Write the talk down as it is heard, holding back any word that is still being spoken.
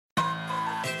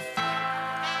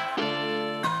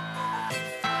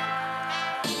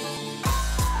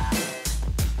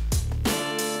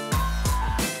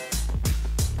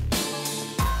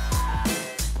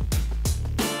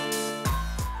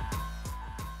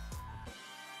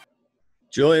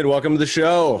Julian, welcome to the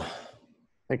show.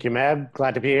 Thank you, Meb.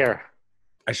 Glad to be here.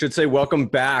 I should say welcome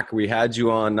back. We had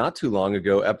you on not too long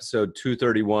ago, episode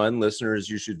 231. Listeners,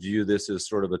 you should view this as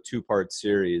sort of a two-part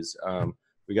series.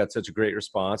 We got such a great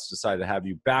response, decided to have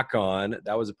you back on.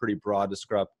 That was a pretty broad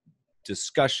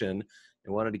discussion.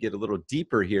 I wanted to get a little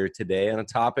deeper here today on a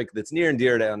topic that's near and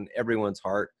dear to everyone's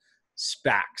heart,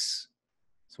 SPACs.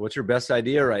 So what's your best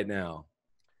idea right now?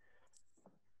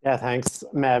 Yeah, thanks,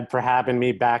 Meb, for having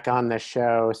me back on the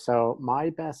show. So my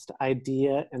best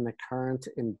idea in the current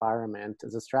environment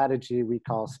is a strategy we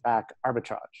call SPAC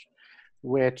arbitrage,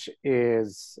 which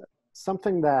is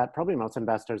something that probably most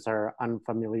investors are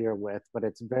unfamiliar with, but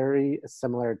it's very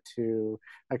similar to,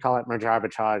 I call it merger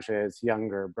arbitrage's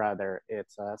younger brother.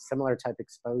 It's a similar type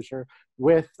exposure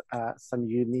with some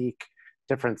unique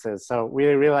differences. So we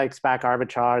really like SPAC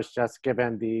arbitrage just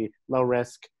given the low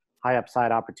risk, high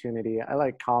upside opportunity. I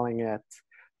like calling it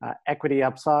equity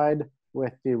upside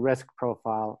with the risk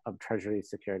profile of treasury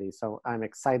securities. So I'm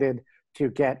excited to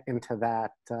get into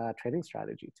that trading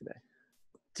strategy today.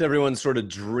 It's everyone's sort of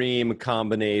dream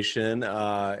combination.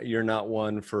 You're not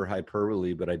one for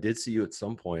hyperbole, but I did see you at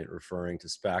some point referring to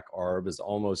SPAC ARB as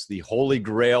almost the holy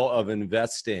grail of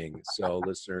investing. So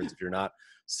listeners, if you're not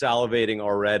salivating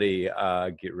already,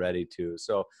 get ready to.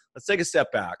 So let's take a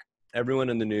step back. Everyone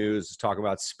in the news is talking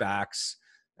about SPACs.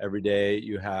 Every day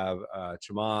you have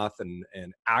Chamath and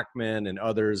Ackman and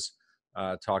others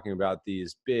talking about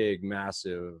these big,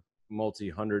 massive,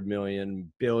 multi-hundred million,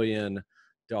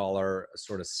 billion-dollar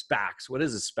sort of SPACs. What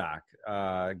is a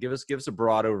SPAC? Give us a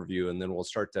broad overview, and then we'll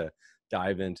start to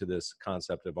dive into this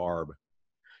concept of ARB.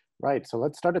 Right. So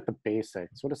let's start at the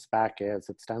basics. What a SPAC is,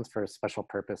 it stands for a special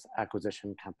purpose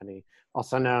acquisition company,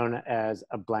 also known as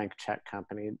a blank check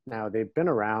company. Now, they've been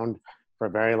around for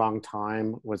a very long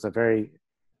time, was a very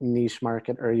niche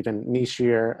market, or even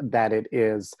nichier that it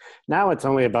is. Now it's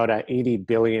only about an $80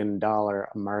 billion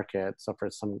market. So for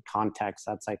some context,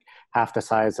 that's like half the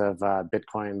size of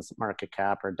Bitcoin's market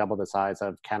cap or double the size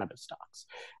of cannabis stocks.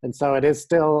 And so it is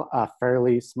still a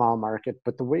fairly small market,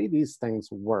 but the way these things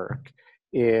work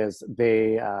is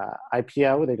they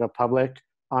IPO, they go public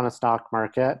on a stock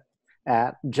market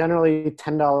at generally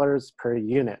 $10 per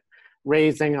unit,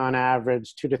 raising on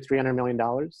average $200 to $300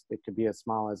 million. They could be as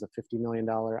small as a $50 million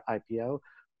IPO,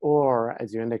 or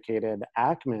as you indicated,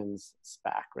 Ackman's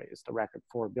SPAC raised a record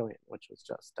 $4 billion, which was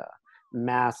just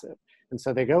massive. And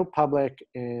so they go public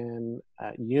in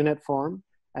unit form,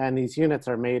 and these units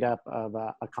are made up of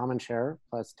a common share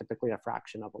plus typically a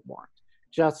fraction of a warrant,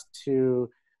 just to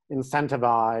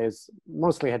incentivize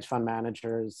mostly hedge fund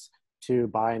managers to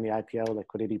buy in the IPO,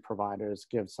 liquidity providers,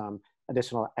 give some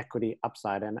additional equity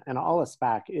upside. And all a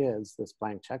SPAC is, this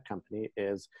blank check company,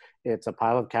 is it's a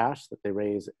pile of cash that they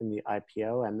raise in the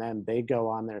IPO, and then they go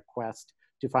on their quest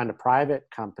to find a private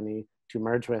company to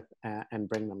merge with and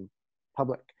bring them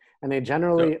public. And they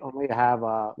generally only have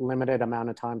a limited amount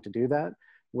of time to do that,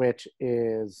 which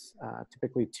is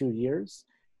typically 2 years.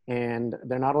 And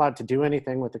they're not allowed to do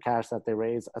anything with the cash that they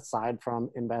raise aside from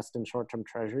invest in short-term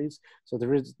treasuries. So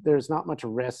there's not much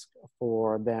risk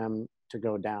for them to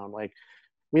go down. Like,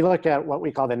 we look at what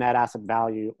we call the net asset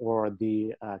value, or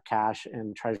the cash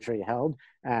and treasury held,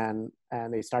 and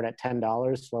they start at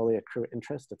 $10, slowly accrue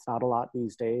interest. It's not a lot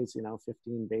these days,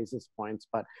 15 basis points.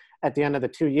 But at the end of the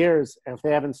 2 years, if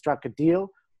they haven't struck a deal,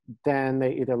 then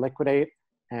they either liquidate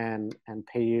and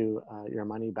pay you your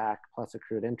money back plus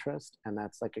accrued interest. And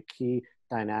that's like a key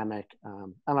dynamic,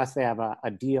 unless they have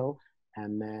a deal,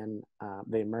 and then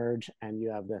they merge and you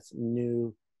have this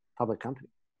new public company.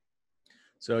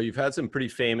 So you've had some pretty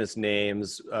famous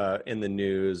names in the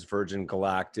news: Virgin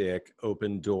Galactic,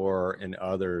 Open Door, and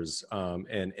others.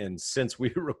 And since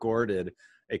we recorded,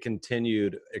 a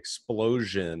continued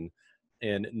explosion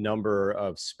in number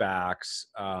of SPACs.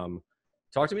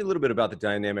 Talk to me a little bit about the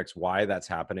dynamics, why that's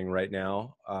happening right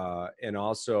now. And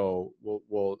also,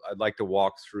 I'd like to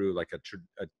walk through like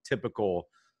a typical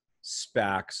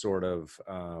SPAC sort of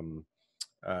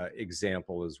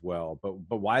example as well.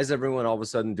 But why is everyone all of a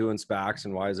sudden doing SPACs,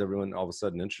 and why is everyone all of a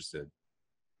sudden interested?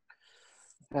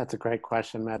 That's a great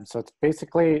question, Matt. So it's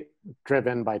basically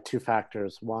driven by two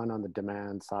factors, one on the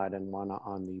demand side and one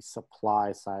on the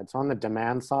supply side. So on the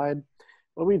demand side,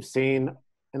 what we've seen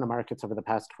in the markets over the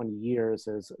past 20 years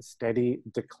is a steady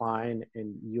decline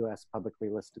in US publicly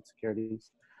listed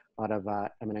securities. A lot of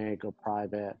M&A, go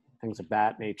private, things of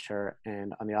that nature.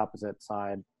 And on the opposite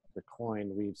side of the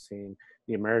coin, we've seen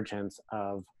the emergence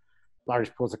of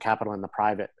large pools of capital in the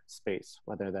private space,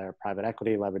 whether they're private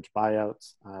equity, leveraged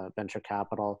buyouts, venture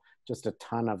capital, just a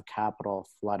ton of capital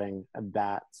flooding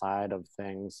that side of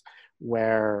things,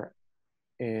 where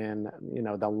in,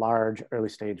 the large early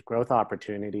stage growth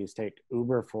opportunities. Take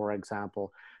Uber, for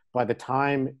example. By the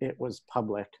time it was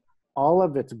public, all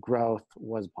of its growth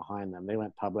was behind them. They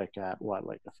went public at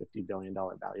like a $50 billion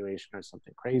valuation or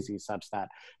something crazy, such that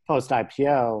post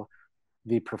IPO,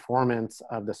 the performance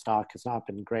of the stock has not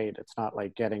been great. It's not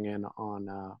like getting in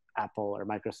on Apple or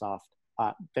Microsoft,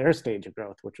 their stage of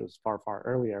growth, which was far, far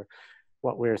earlier.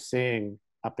 What we're seeing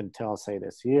up until, say,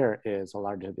 this year is a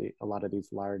lot of these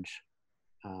large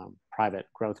private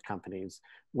growth companies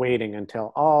waiting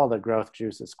until all the growth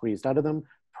juice is squeezed out of them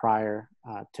prior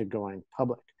to going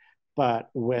public. But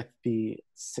with the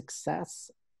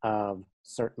success of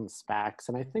certain SPACs,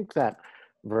 and I think that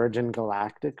Virgin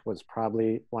Galactic was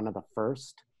probably one of the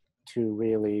first to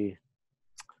really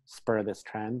spur this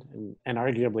trend, and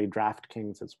arguably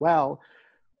DraftKings as well,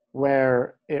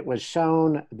 where it was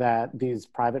shown that these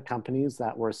private companies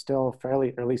that were still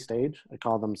fairly early stage, I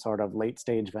call them sort of late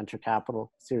stage venture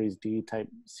capital, Series D type,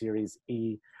 Series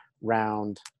E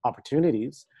round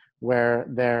opportunities, where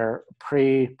they're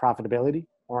pre-profitability,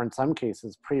 or in some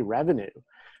cases pre-revenue,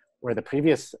 where the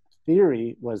previous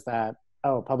theory was that,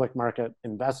 public market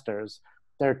investors,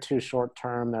 they're too short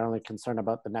term, they're only concerned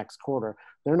about the next quarter.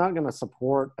 They're not going to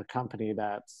support a company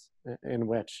that's in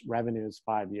which revenue is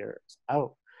 5 years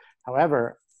out.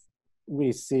 However,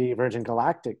 we see Virgin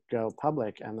Galactic go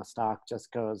public and the stock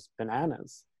just goes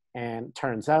bananas. And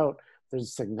turns out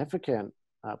there's significant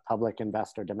public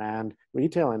investor demand,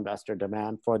 retail investor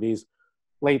demand for these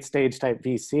late stage type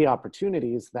VC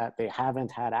opportunities that they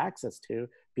haven't had access to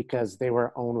because they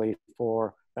were only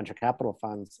for venture capital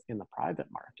funds in the private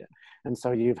market. And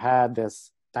so you've had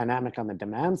this dynamic on the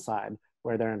demand side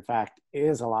where there in fact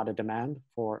is a lot of demand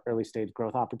for early stage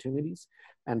growth opportunities,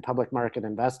 and public market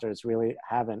investors really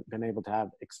haven't been able to have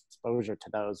exposure to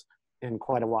those in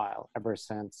quite a while, ever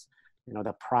since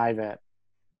the private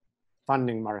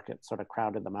funding market sort of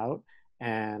crowded them out,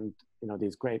 and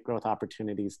these great growth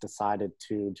opportunities decided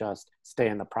to just stay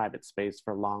in the private space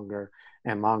for longer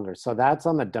and longer. So that's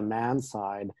on the demand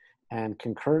side. And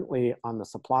concurrently on the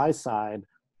supply side,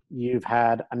 you've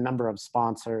had a number of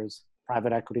sponsors,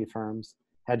 private equity firms,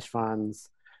 hedge funds,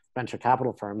 venture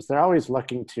capital firms. They're always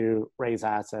looking to raise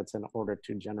assets in order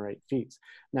to generate fees.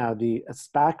 Now, the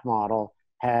SPAC model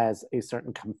has a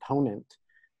certain component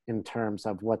in terms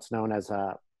of what's known as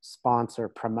a sponsor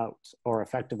promote, or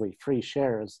effectively free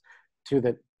shares, to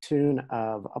the tune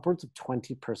of upwards of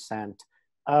 20%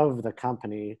 of the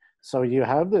company. So you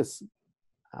have this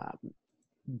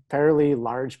fairly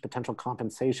large potential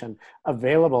compensation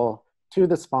available to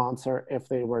the sponsor if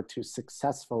they were to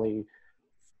successfully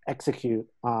execute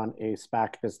on a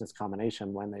SPAC business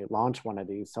combination when they launch one of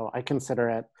these. So I consider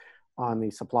it, on the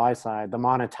supply side, the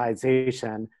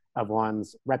monetization of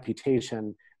one's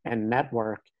reputation and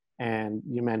network. And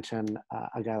you mentioned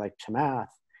a guy like Chamath,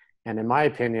 and in my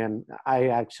opinion, I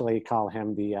actually call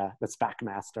him the SPAC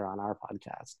master on our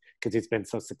podcast, because he's been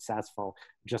so successful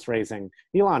just raising.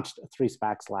 He launched 3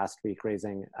 SPACs last week,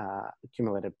 raising a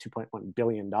cumulative $2.1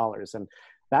 billion. And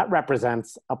that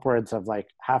represents upwards of like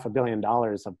 $500 million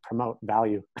of promote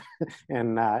value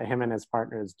in him and his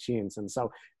partner's genes. And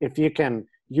so if you can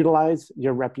utilize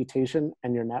your reputation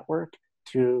and your network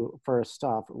to, first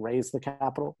off, raise the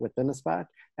capital within a SPAC,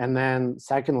 and then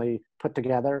secondly, put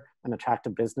together an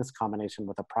attractive business combination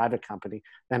with a private company,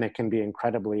 then it can be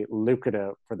incredibly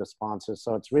lucrative for the sponsors.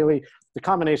 So it's really the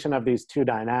combination of these two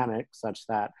dynamics, such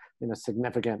that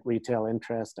significant retail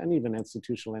interest and even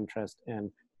institutional interest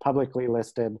in publicly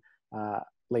listed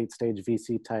late stage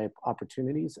VC type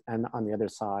opportunities, and on the other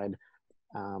side,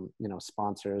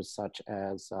 sponsors such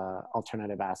as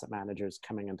alternative asset managers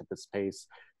coming into the space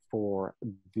for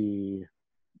the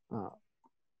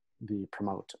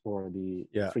promote or the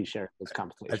free share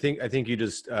compensation. I think you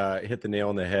just hit the nail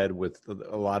on the head with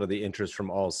a lot of the interest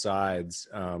from all sides.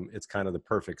 It's kind of the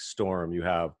perfect storm. You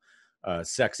have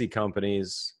sexy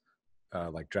companies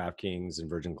like DraftKings and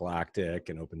Virgin Galactic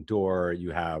and Open Door.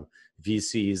 You have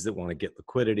VCs that want to get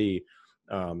liquidity.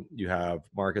 You have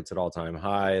markets at all-time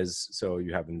highs. So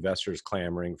you have investors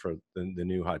clamoring for the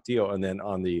new hot deal. And then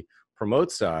on the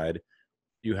promote side,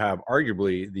 you have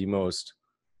arguably the most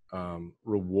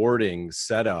rewarding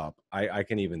setup I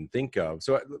can even think of.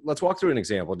 So let's walk through an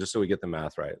example just so we get the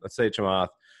math right. Let's say Chamath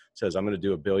says, I'm going to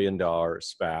do $1 billion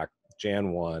SPAC,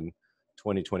 Jan 1,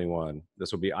 2021.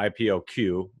 This will be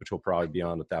IPOQ, which will probably be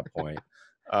on at that point.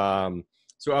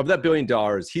 So of that $1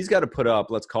 billion, he's got to put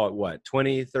up, let's call it what,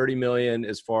 20, 30 million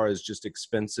as far as just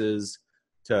expenses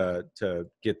to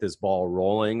get this ball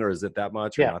rolling, or is it that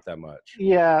much or not that much?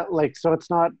 Yeah, so it's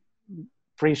not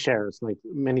free shares like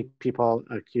many people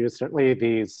accuse. Certainly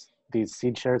these these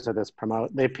seed shares or this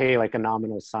promote, they pay like a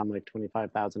nominal sum, like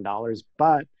 $25,000.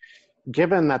 But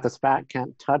given that the SPAC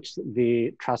can't touch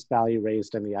the trust value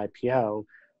raised in the IPO,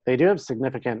 they do have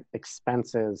significant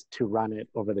expenses to run it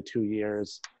over the 2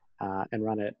 years and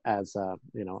run it as a,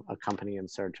 a company in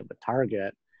search of a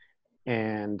target.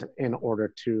 And in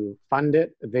order to fund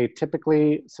it, they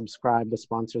typically subscribe, the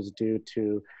sponsors do,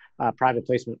 to private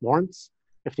placement warrants.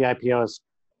 If the IPO is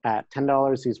at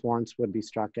 $10, these warrants would be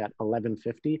struck at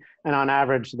 $11.50. And on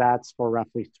average, that's for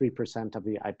roughly 3% of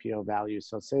the IPO value.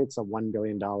 So say it's a $1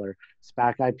 billion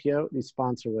SPAC IPO, the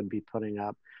sponsor would be putting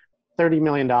up $30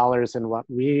 million in what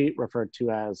we refer to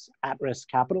as at-risk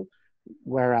capital,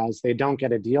 whereas they don't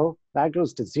get a deal, that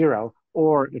goes to zero.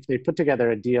 Or if they put together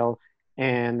a deal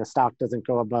and the stock doesn't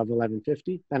go above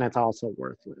 $11.50, then it's also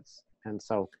worthless. And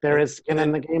so there is skin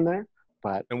in the game there.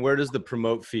 But and where does the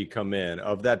promote fee come in?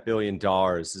 Of that $1 billion,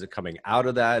 is it coming out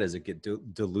of that? Does it get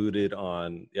diluted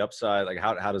on the upside? Like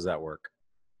how does that work?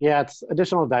 Yeah, it's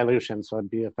additional dilution. So it'd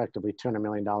be effectively $200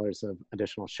 million of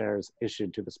additional shares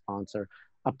issued to the sponsor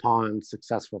upon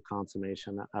successful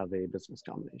consummation of a business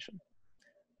combination.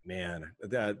 Man,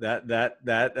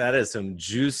 that is some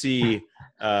juicy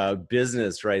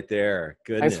business right there.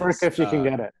 Goodness. Nice work if you can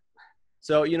get it.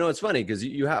 So, it's funny because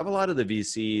you have a lot of the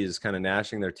VCs kind of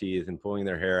gnashing their teeth and pulling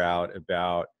their hair out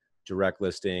about direct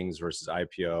listings versus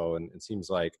IPO. And it seems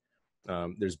like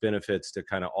there's benefits to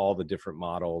kind of all the different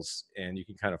models, and you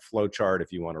can kind of flow chart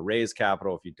if you want to raise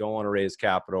capital, if you don't want to raise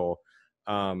capital.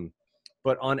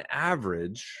 But on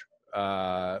average,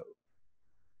 and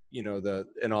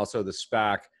also the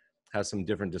SPAC has some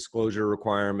different disclosure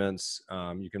requirements.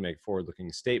 You can make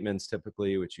forward-looking statements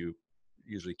typically, which you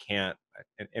usually can't.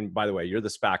 And by the way, you're the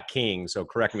SPAC king, so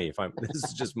correct me if this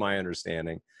is just my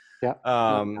understanding. Yeah.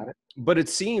 But it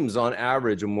seems on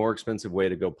average a more expensive way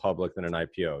to go public than an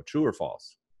IPO. True or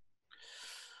false?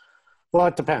 Well,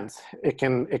 it depends. It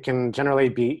can generally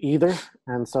be either.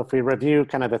 And so if we review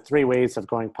kind of the three ways of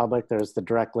going public, there's the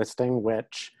direct listing,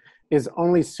 which is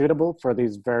only suitable for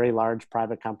these very large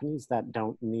private companies that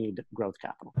don't need growth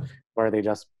capital, where they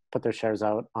just put their shares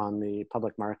out on the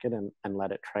public market and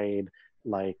let it trade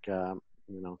like,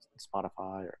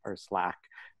 Spotify or Slack.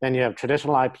 Then you have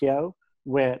traditional IPO,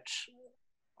 which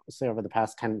say over the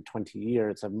past 10 to 20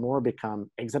 years have more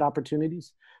become exit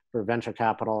opportunities for venture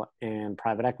capital and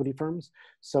private equity firms.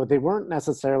 So they weren't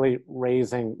necessarily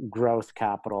raising growth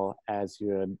capital as you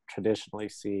would traditionally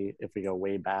see if we go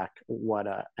way back what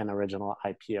an original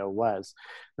IPO was.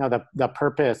 Now the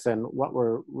purpose and what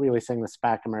we're really seeing the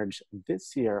SPAC emerge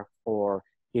this year for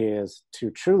is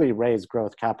to truly raise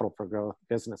growth capital for growth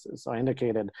businesses. So I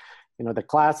indicated, the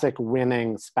classic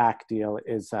winning SPAC deal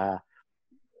is a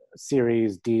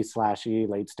Series D/E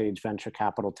late stage venture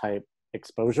capital type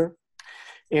exposure,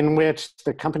 in which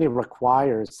the company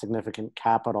requires significant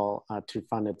capital to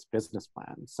fund its business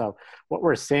plan. So what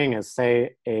we're seeing is,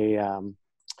 say, a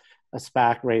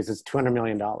SPAC raises $200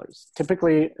 million.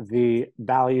 Typically, the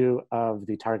value of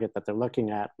the target that they're looking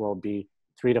at will be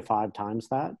 3 to 5 times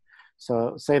that.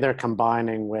 So say they're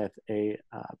combining with a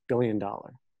 $1 billion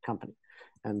company.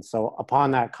 And so upon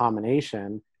that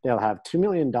combination, they'll have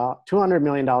 $200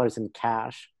 million in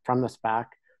cash from the SPAC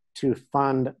to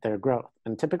fund their growth.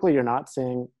 And typically you're not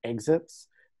seeing exits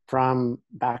from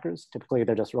backers. Typically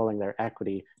they're just rolling their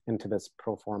equity into this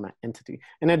pro forma entity.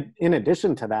 And in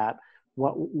addition to that,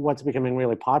 what's becoming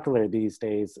really popular these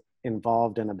days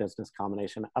involved in a business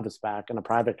combination of a SPAC and a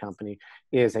private company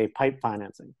is a PIPE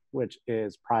financing, which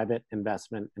is private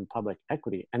investment in public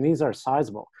equity. And these are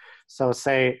sizable. So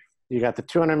say you got the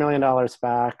 $200 million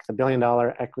SPAC, the $1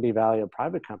 billion equity value of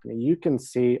private company, you can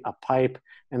see a PIPE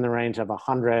in the range of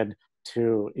 100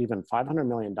 to even $500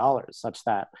 million, such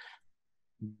that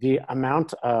the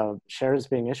amount of shares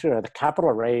being issued or the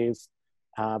capital raised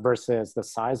versus the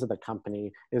size of the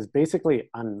company is basically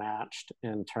unmatched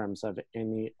in terms of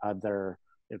any other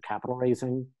capital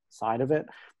raising side of it.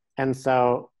 And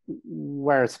so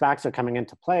where SPACs are coming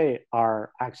into play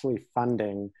are actually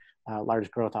funding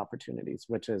large growth opportunities,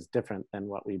 which is different than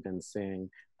what we've been seeing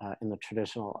in the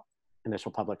traditional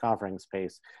initial public offering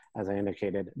space. As I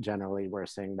indicated, generally we're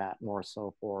seeing that more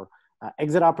so for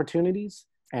exit opportunities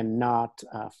and not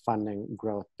funding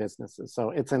growth businesses. So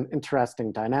it's an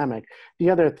interesting dynamic. The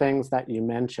other things that you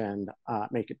mentioned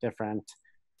make it different.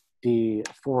 The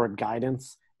forward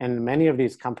guidance, and many of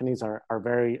these companies are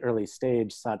very early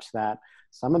stage, such that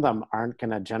some of them aren't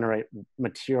going to generate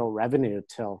material revenue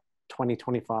till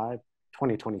 2025,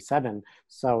 2027.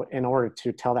 So in order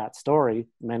to tell that story,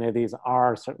 many of these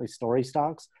are certainly story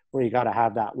stocks where you got to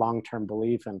have that long-term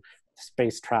belief and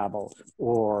space travel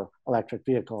or electric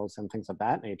vehicles and things of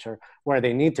that nature, where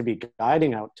they need to be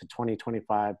guiding out to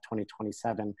 2025,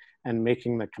 2027, and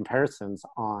making the comparisons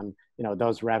on, you know,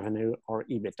 those revenue or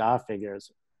EBITDA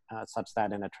figures, such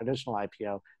that in a traditional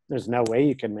IPO, there's no way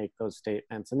you can make those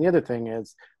statements. And the other thing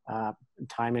is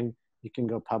timing. You can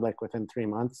go public within 3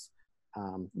 months,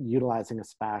 utilizing a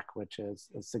SPAC, which is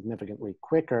significantly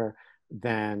quicker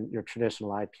than your traditional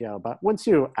IPO. But once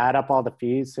you add up all the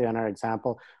fees, say in our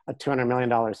example, a $200 million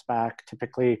SPAC,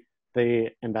 typically the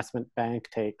investment bank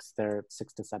takes their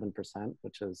 6 to 7%,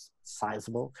 which is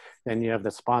sizable. Then you have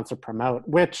the sponsor promote,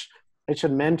 which I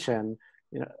should mention,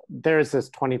 you know, there's this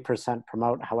 20%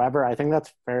 promote. However, I think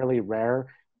that's fairly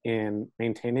rare in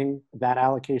maintaining that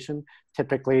allocation.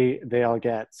 Typically, they'll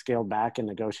get scaled back in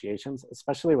negotiations,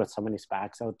 especially with so many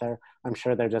SPACs out there. I'm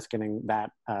sure they're just getting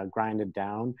that grinded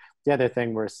down. The other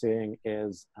thing we're seeing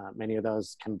is many of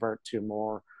those convert to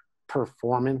more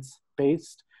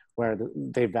performance-based, where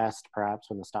they vest perhaps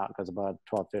when the stock goes above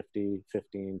 $12.50,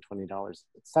 $15, $20,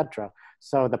 etc.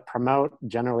 So the promote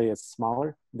generally is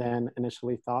smaller than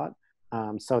initially thought.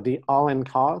 So the all-in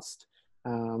cost,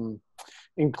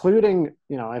 including,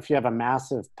 you know, if you have a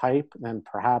massive pipe, then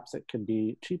perhaps it could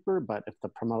be cheaper, but if the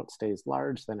promote stays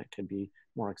large, then it could be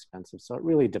more expensive. So it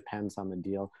really depends on the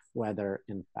deal, whether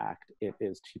in fact it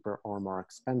is cheaper or more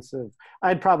expensive.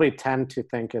 I'd probably tend to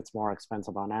think it's more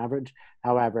expensive on average.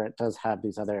 However, it does have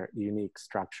these other unique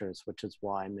structures, which is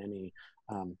why many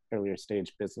earlier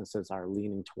stage businesses are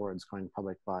leaning towards going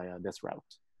public via this route.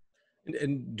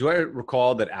 And do I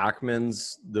recall that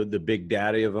Ackman's the big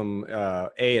daddy of them?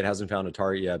 A, it hasn't found a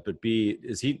target yet, but B,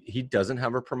 is he doesn't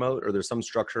have a promote, or there's some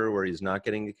structure where he's not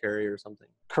getting to carry or something?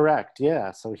 Correct. Yeah.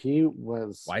 So he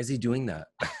was. Why is he doing that?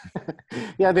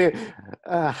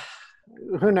 Yeah.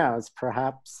 Who knows?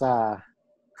 Perhaps you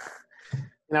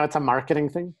know, it's a marketing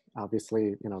thing.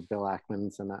 Obviously, you know, Bill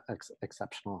Ackman's an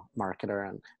exceptional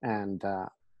marketer, and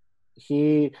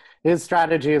his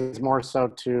strategy is more so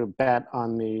to bet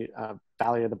on the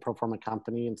value of the pro forma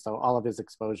company, and so all of his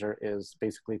exposure is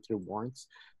basically through warrants.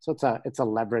 So it's a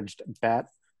leveraged bet,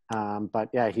 but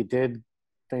yeah, he did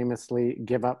famously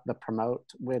give up the promote,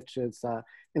 which is an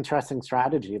interesting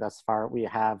strategy. Thus far, we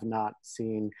have not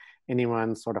seen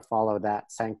anyone sort of follow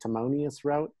that sanctimonious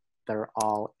route. They're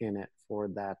all in it for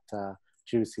that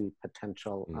juicy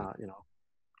potential, you know,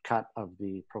 cut of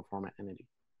the pro forma entity.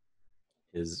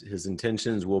 His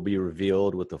intentions will be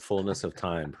revealed with the fullness of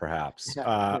time, perhaps.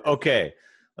 Okay,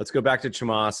 let's go back to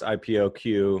Chamath's IPO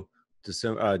Q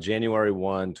to January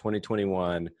 1,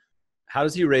 2021. How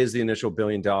does he raise the initial $1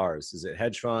 billion? Is it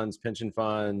hedge funds, pension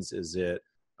funds? Is it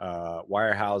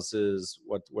wirehouses?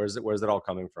 Where's it all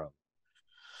coming from?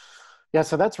 Yeah,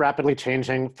 so that's rapidly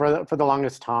changing for the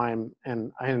longest time.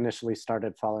 And I initially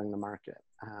started following the market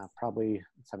probably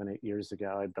 7-8 years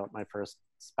ago. I built my first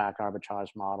SPAC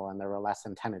arbitrage model, and there were less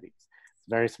than 10 of these. It's a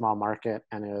very small market,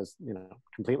 and it was, you know,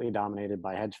 completely dominated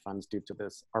by hedge funds due to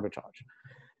this arbitrage.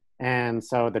 And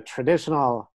so the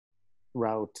traditional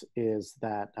route is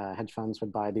that hedge funds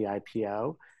would buy the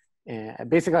IPO and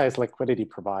basically as liquidity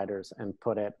providers and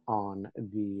put it on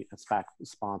the SPAC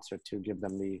sponsor to give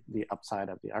them the upside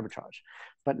of the arbitrage.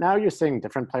 But now you're seeing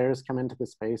different players come into the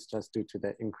space just due to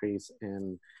the increase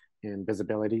in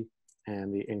visibility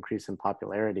and the increase in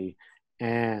popularity.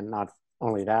 And not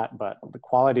only that, but the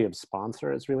quality of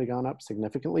sponsor has really gone up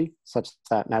significantly, such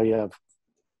that now you have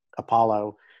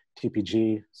Apollo,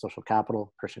 TPG, Social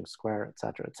Capital, Pershing Square,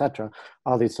 et cetera,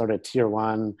 all these sort of tier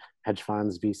one hedge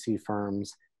funds, VC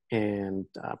firms, and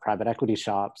private equity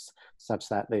shops, such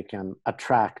that they can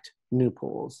attract new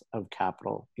pools of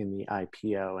capital in the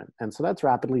IPO. And so that's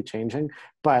rapidly changing,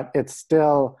 but it's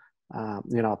still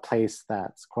you know, a place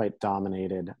that's quite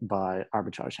dominated by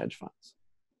arbitrage hedge funds.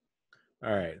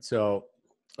 All right, so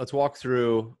let's walk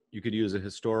through. You could use a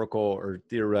historical or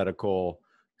theoretical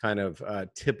kind of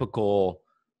typical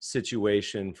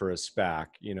situation for a SPAC.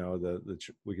 You know,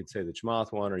 we could say the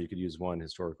Chamath one, or you could use one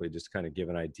historically, just to kind of give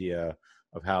an idea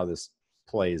of how this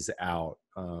plays out.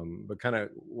 But kind of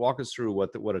walk us through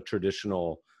what a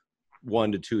traditional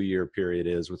 1 to 2 year period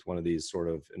is with one of these sort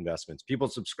of investments. People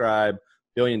subscribe, $1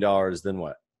 billion, then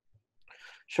what?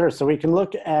 Sure. So we can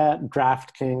look at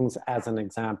DraftKings as an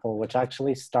example, which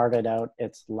actually started out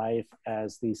its life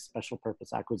as the special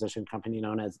purpose acquisition company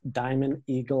known as Diamond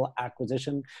Eagle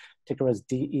Acquisition. Ticker was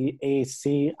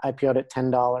DEAC, IPO'd at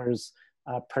 $10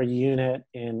 per unit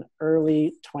in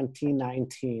early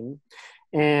 2019.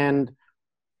 And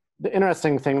the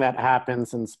interesting thing that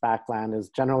happens in SPAC land is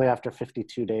generally after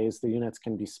 52 days, the units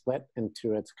can be split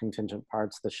into its contingent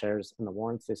parts, the shares and the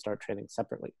warrants. They start trading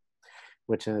separately.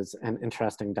 which is an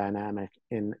interesting dynamic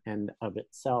in and of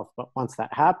itself. But once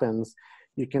that happens,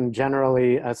 you can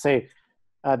generally say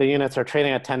the units are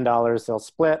trading at $10, they'll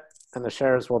split, and the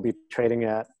shares will be trading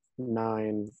at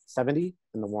 $9.70,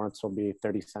 and the warrants will be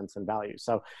 30 cents in value.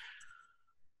 So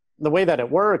the way that it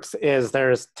works is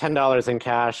there's $10 in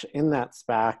cash in that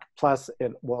SPAC, plus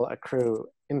it will accrue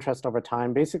interest over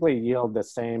time, basically yield the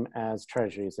same as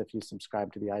treasuries if you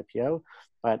subscribe to the IPO.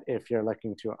 But if you're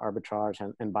looking to arbitrage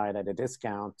and buy it at a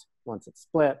discount, once it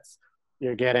splits,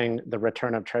 you're getting the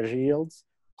return of treasury yields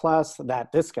plus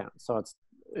that discount. So it's,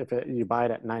 you buy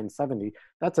it at $9.70,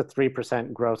 that's a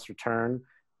 3% gross return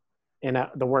in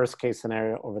the worst case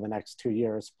scenario over the next 2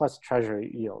 years, plus treasury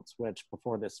yields, which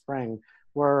before this spring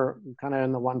were kind of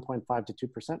in the 1.5 to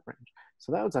 2% range.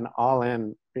 So that was an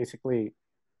all-in, basically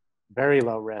very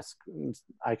low risk.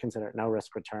 I consider it no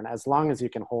risk return, as long as you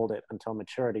can hold it until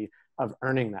maturity of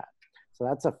earning that. So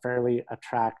that's a fairly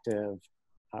attractive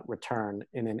return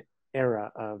in an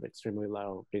era of extremely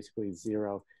low, basically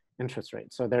zero interest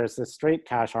rate. So there's this straight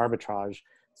cash arbitrage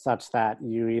such that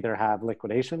you either have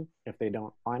liquidation if they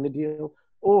don't find a deal,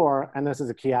 or, and this is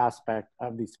a key aspect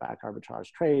of the SPAC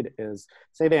arbitrage trade, is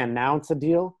say they announce a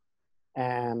deal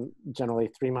and generally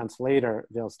 3 months later,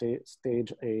 they'll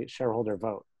stage a shareholder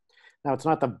vote. Now, it's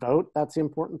not the vote that's the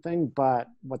important thing, but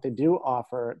what they do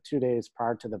offer 2 days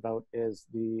prior to the vote is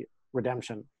the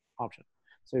redemption option.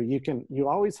 So you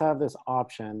always have this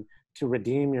option to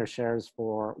redeem your shares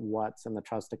for what's in the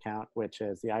trust account, which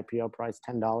is the IPO price,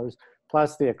 $10,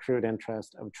 plus the accrued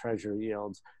interest of treasury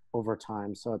yields over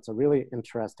time. So it's a really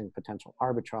interesting potential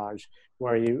arbitrage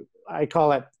where I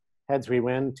call it heads we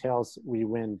win, tails we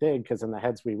win big, because in the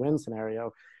heads we win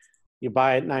scenario, you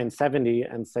buy at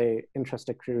 $9.70 and say interest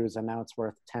accrues and now it's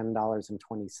worth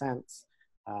 $10.20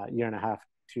 a year and a half,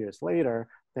 2 years later,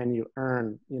 then you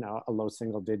earn, a low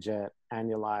single digit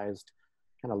annualized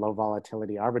kind of low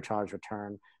volatility arbitrage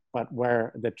return. But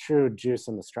where the true juice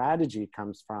in the strategy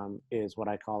comes from is what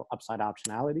I call upside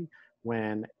optionality,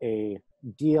 when a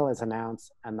deal is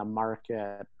announced and the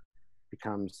market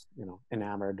becomes,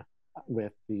 enamored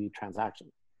with the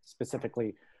transaction.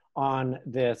 Specifically on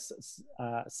this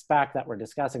SPAC that we're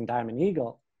discussing, Diamond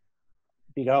Eagle,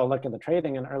 if you go look at the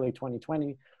trading in early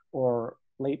 2020 or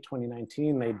late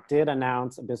 2019, they did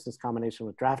announce a business combination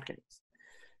with DraftKings.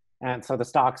 And so the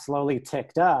stock slowly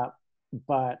ticked up,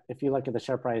 but if you look at the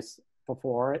share price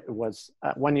before, it was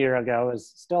 1 year ago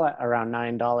is still at around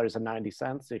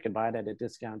 $9.90. So you can buy it at a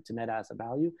discount to net asset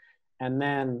value. And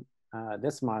then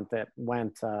this month it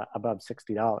went above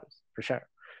 $60 per share.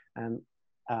 And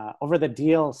over the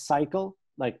deal cycle,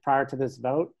 like prior to this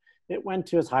vote, it went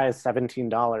to as high as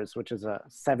 $17, which is a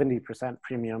 70%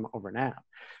 premium over NAV.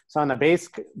 So on the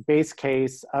base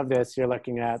case of this, you're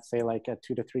looking at, say, like a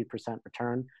 2 to 3%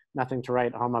 return. Nothing to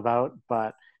write home about,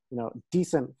 but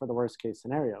decent for the worst case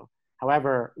scenario.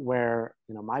 However, where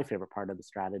my favorite part of the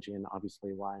strategy, and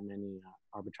obviously why many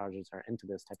arbitragers are into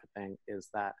this type of thing, is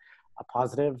that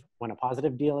when a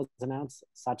positive deal is announced,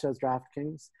 such as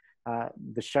DraftKings,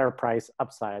 the share price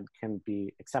upside can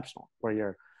be exceptional, where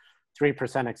your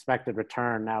 3% expected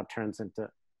return now turns into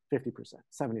 50%,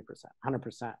 70%,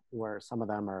 100%, where some of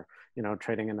them are,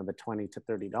 trading into the $20 to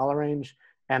 $30 range.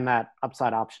 And that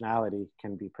upside optionality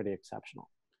can be pretty exceptional.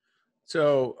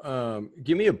 So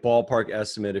give me a ballpark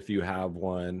estimate if you have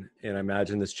one. And I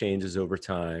imagine this changes over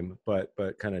time, but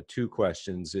kind of two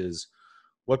questions is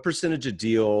what percentage of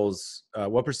deals,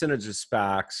 what percentage of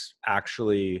SPACs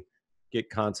actually get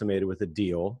consummated with a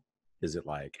deal? Is it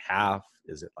like half?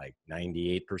 Is it like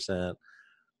 98%?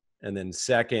 And then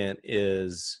second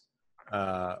is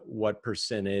what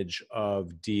percentage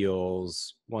of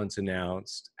deals once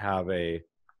announced have a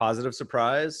positive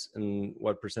surprise and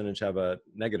what percentage have a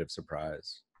negative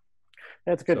surprise?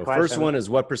 That's a good question. First one is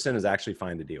what percentage actually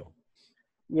find a deal?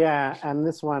 Yeah, and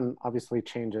this one obviously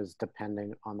changes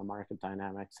depending on the market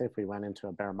dynamics. Say if we went into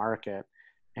a bear market,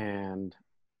 and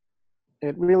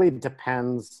it really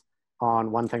depends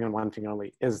on one thing and one thing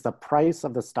only: is the price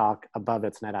of the stock above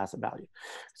its net asset value?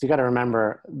 So you got to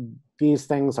remember, these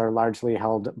things are largely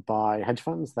held by hedge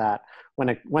funds that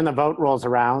when the vote rolls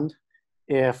around,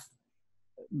 if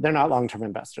they're not long-term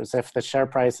investors. If the share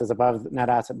price is above net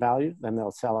asset value, then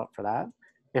they'll sell out for that.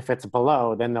 If it's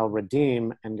below, then they'll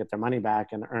redeem and get their money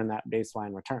back and earn that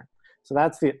baseline return. So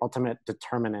that's the ultimate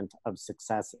determinant of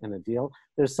success in a deal.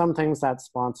 There's some things that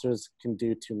sponsors can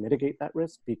do to mitigate that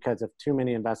risk, because if too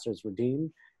many investors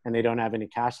redeem and they don't have any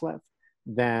cash left,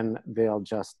 then they'll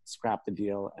just scrap the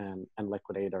deal and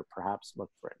liquidate, or perhaps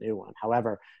look for a new one.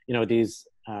 However, these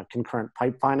concurrent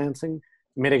pipe financing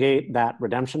mitigate that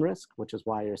redemption risk, which is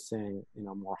why you're seeing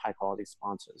more high quality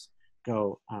sponsors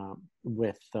go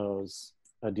with those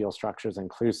deal structures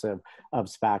inclusive of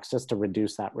SPACs, just to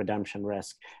reduce that redemption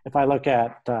risk. If I look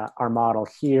at our model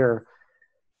here,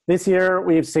 this year,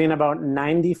 we've seen about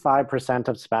 95%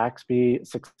 of SPACs be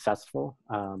successful.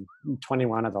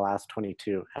 21 of the last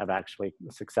 22 have actually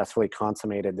successfully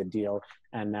consummated the deal,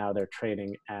 and now they're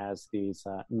trading as these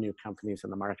new companies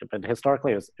in the market. But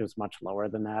historically, it was much lower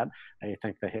than that. I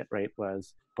think the hit rate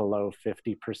was below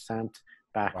 50%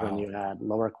 back when you had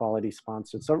lower quality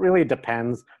sponsors. So it really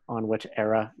depends on which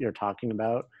era you're talking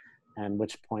about and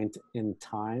which point in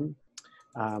time.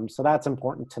 So that's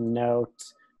important to note,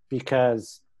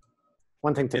 because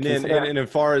one thing to consider. And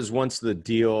as far as once the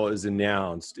deal is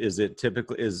announced, is it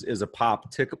typically is a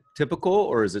pop typical,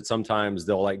 or is it sometimes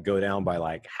they'll like go down by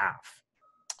like half?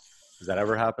 Does that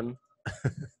ever happen?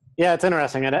 Yeah, it's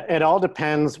interesting. It all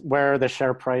depends where the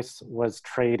share price was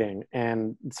trading.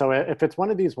 And so if it's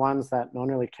one of these ones that no one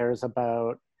really cares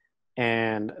about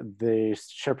and the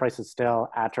share price is still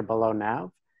at or below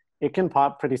NAV, it can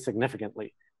pop pretty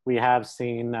significantly. We have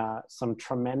seen some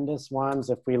tremendous ones.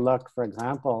 If we look, for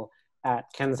example, at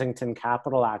Kensington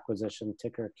Capital Acquisition,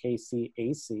 ticker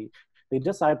KCAC. They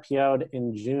just IPO'd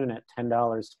in June at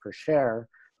 $10 per share,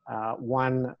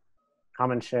 one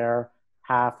common share,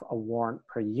 half a warrant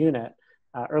per unit.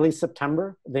 Early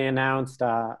September, they announced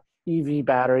a EV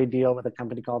battery deal with a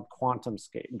company called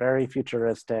QuantumScape, very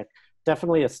futuristic,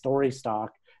 definitely a story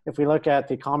stock. If we look at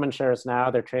the common shares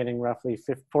now, they're trading roughly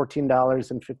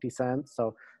 $14.50,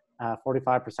 so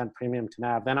 45% premium to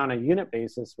NAV. Then on a unit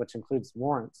basis, which includes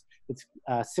warrants, it's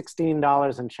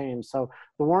 $16 and change. So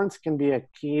the warrants can be a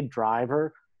key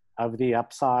driver of the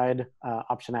upside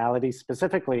optionality,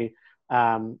 specifically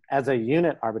as a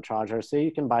unit arbitrager. So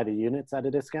you can buy the units at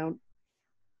a discount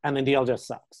and the deal just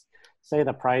sucks. Say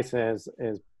the price is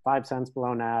 5 cents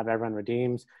below NAV, everyone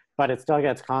redeems, but it still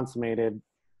gets consummated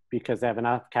because they have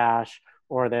enough cash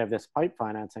or they have this pipe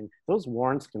financing. Those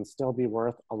warrants can still be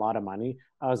worth a lot of money.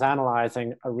 I was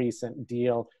analyzing a recent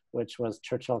deal, which was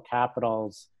Churchill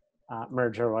Capital's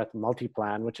merger with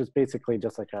Multiplan, which is basically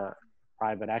just like a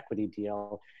private equity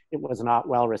deal. It was not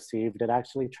well received. It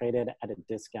actually traded at a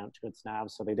discount to its NAV,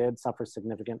 so they did suffer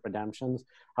significant redemptions.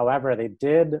 However, they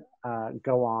did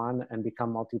go on and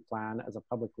become Multiplan as a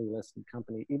publicly listed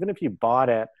company. Even if you bought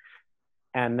it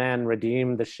and then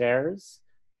redeemed the shares,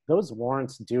 those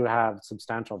warrants do have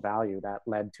substantial value that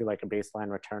led to like a baseline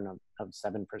return of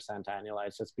 7%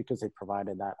 annualized, just because they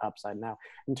provided that upside. Now,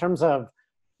 in terms of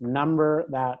number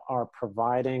that are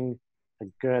providing a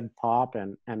good pop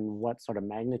and what sort of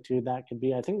magnitude that could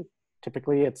be, I think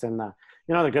typically it's in the,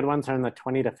 the good ones are in the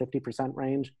 20 to 50%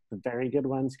 range. The very good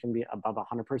ones can be above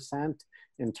 100%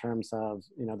 in terms of,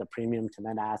 the premium to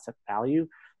net asset value.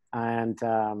 And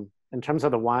in terms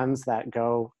of the ones that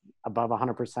go above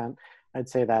 100%, I'd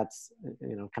say that's,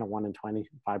 kind of 1 in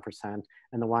 25%.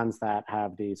 And the ones that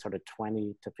have the sort of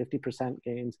 20 to 50%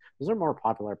 gains, those are more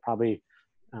popular, probably,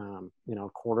 a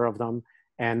quarter of them.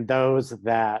 And those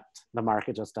that the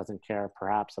market just doesn't care,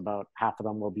 perhaps about half of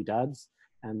them will be duds.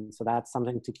 And so that's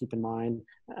something to keep in mind,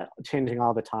 changing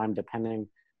all the time depending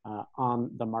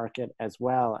on the market as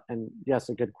well. And yes,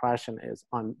 a good question is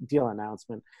on deal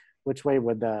announcement, which way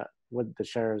would the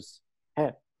shares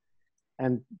hit?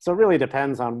 And so it really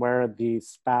depends on where the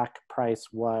SPAC price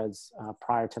was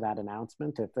prior to that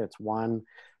announcement. If it's one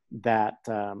that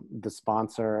the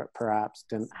sponsor perhaps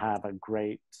didn't have a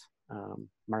great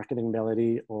marketing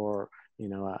ability or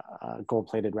a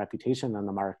gold-plated reputation in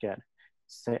the market,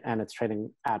 and it's trading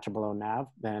at or below NAV,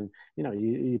 then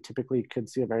you typically could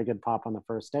see a very good pop on the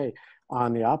first day.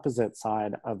 On the opposite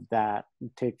side of that,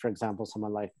 take for example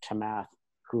someone like Chamath,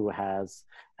 who has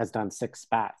done 6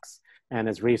 SPACs, and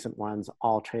his recent ones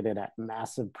all traded at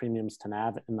massive premiums to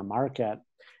NAV in the market.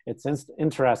 It's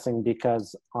interesting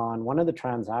because on one of the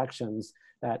transactions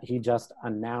that he just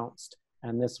announced,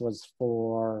 and this was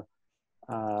for,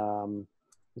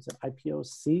 was it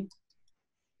IPOC?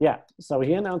 Yeah, so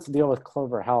he announced a deal with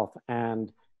Clover Health,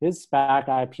 and his SPAC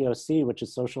IPOC, which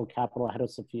is Social Capital ahead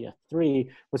of Sophia 3,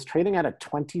 was trading at a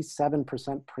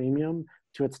 27% premium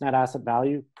to its net asset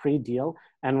value pre-deal.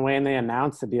 And when they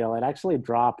announced the deal, it actually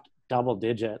dropped double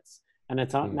digits, and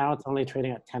now it's only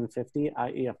trading at 1050,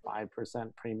 i.e. a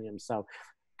 5% premium. So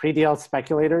pre-deal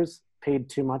speculators paid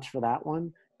too much for that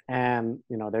one, and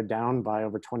they're down by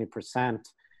over 20%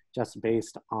 just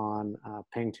based on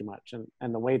paying too much.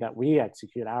 And the way that we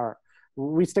execute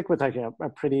we stick with like a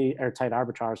pretty airtight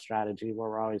arbitrage strategy where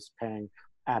we're always paying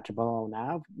at or below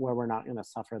NAV, where we're not going to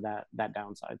suffer that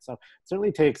downside. So it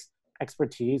certainly takes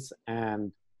expertise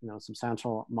and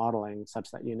substantial modeling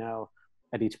such that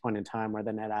at each point in time where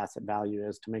the net asset value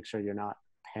is, to make sure you're not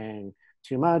paying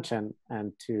too much, and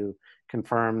to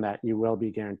confirm that you will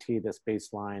be guaranteed this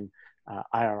baseline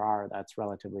IRR that's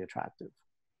relatively attractive.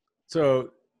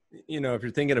 So, if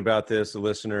you're thinking about this, the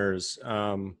listeners,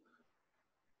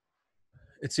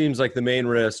 it seems like the main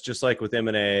risk, just like with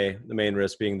M&A, the main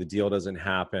risk being the deal doesn't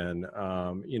happen.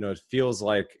 It feels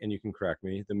like, and you can correct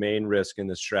me, the main risk in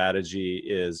this strategy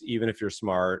is even if you're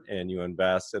smart and you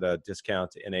invest at a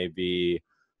discount to NAV,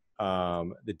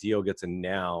 the deal gets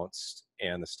announced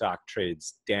and the stock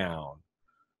trades down.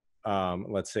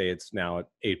 Let's say it's now at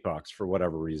 $8 for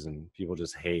whatever reason. People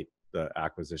just hate the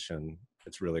acquisition.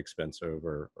 It's really expensive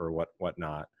or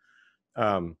whatnot.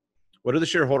 What are the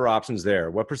shareholder options there?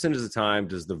 What percentage of the time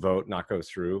does the vote not go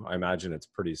through? I imagine it's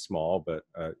pretty small, but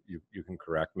you can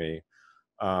correct me.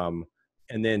 And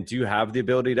then do you have the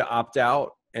ability to opt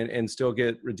out and still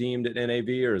get redeemed at NAV,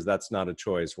 or is that's not a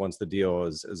choice? Once the deal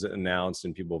is announced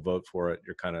and people vote for it,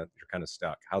 you're kind of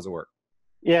stuck. How's it work?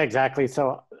 Yeah, exactly.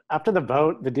 So after the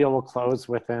vote, the deal will close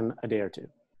within a day or two,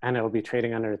 and it will be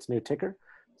trading under its new ticker.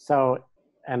 So,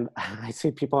 and I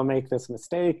see people make this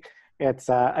mistake. It's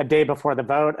a day before the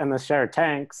vote and the share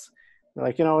tanks. They're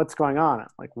like, what's going on?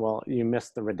 Like, well, you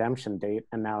missed the redemption date,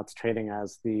 and now it's trading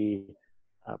as the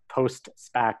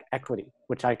post-SPAC equity,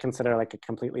 which I consider like a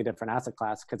completely different asset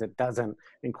class because it doesn't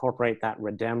incorporate that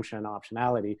redemption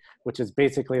optionality, which is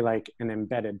basically like an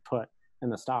embedded put in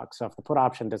the stock. So if the put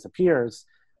option disappears,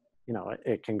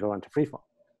 it can go into free fall.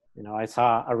 I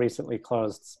saw a recently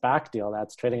closed SPAC deal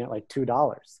that's trading at like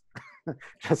 $2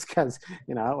 just because,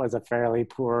 it was a fairly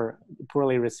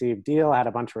poorly received deal, had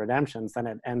a bunch of redemptions, then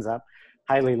it ends up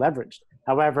highly leveraged.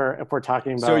 However, if we're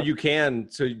talking about...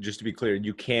 So just to be clear,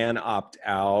 you can opt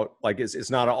out. Like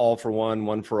it's not an all for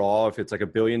one for all. If it's like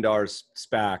 $1 billion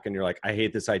SPAC and you're like, I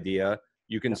hate this idea,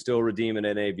 you can still redeem an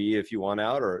NAV if you want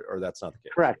out, or that's not the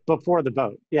case? Correct. Before the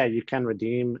vote. Yeah, you can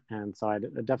redeem. And so I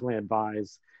definitely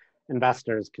advise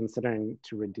investors considering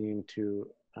to redeem to,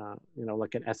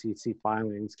 look at SEC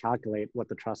filings, calculate what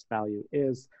the trust value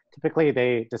is. Typically,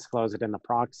 they disclose it in the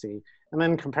proxy, and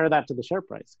then compare that to the share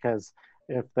price. Because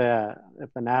if the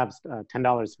NAV's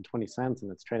 $10.20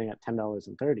 and it's trading at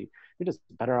 $10.30, you're just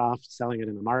better off selling it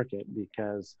in the market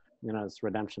because this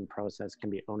redemption process can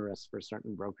be onerous for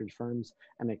certain brokerage firms,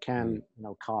 and it can,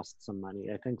 cost some money.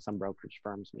 I think some brokerage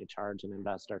firms may charge an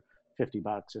investor $50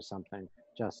 or something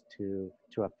just to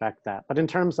affect that. But in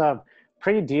terms of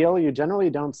pre-deal, you generally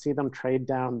don't see them trade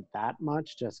down that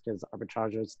much, just because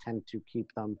arbitrageurs tend to keep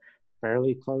them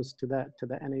fairly close to the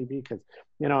NAV. Because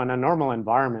in a normal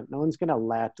environment, no one's going to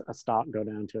let a stock go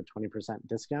down to a 20%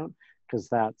 discount because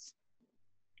that's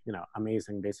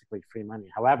amazing, basically free money.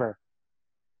 However,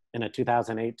 in a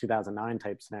 2008, 2009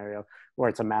 type scenario where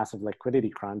it's a massive liquidity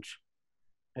crunch,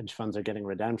 hedge funds are getting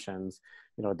redemptions,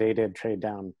 they did trade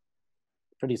down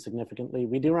pretty significantly.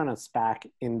 We do run a SPAC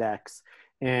index,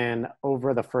 and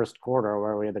over the first quarter,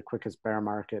 where we had the quickest bear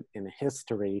market in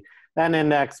history, that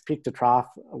index peak to trough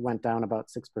went down about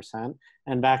 6%.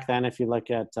 And back then, if you look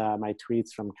at my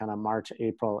tweets from kind of March,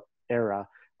 April era,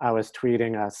 I was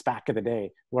tweeting a SPAC of the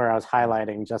day where I was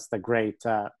highlighting just the great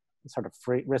sort of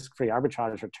risk-free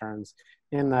arbitrage returns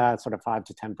in the sort of 5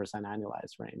 to 10%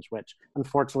 annualized range, which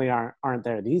unfortunately aren't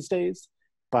there these days.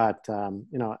 But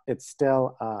it's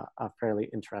still a fairly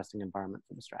interesting environment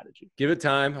for the strategy. Give it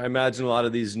time. I imagine a lot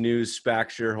of these new SPAC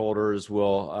shareholders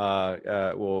will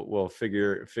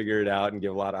figure it out and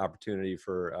give a lot of opportunity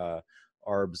for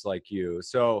ARBs like you.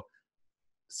 So,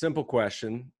 simple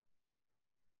question.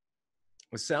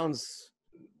 It sounds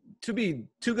too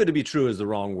good to be true is the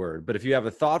wrong word, but if you have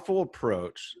a thoughtful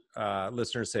approach,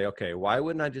 listeners say, okay, why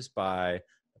wouldn't I just buy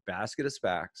a basket of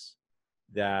SPACs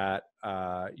that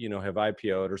have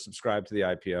IPO'd or subscribed to the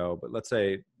IPO? But let's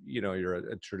say you're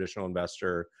a traditional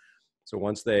investor, so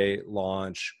once they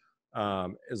launch,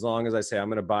 as long as I say I'm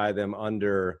going to buy them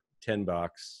under $10,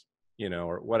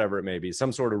 or whatever it may be,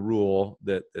 some sort of rule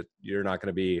that you're not going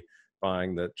to be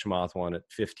buying the Chamath one at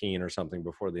 15 or something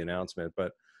before the announcement,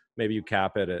 but maybe you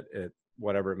cap it at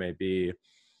whatever it may be.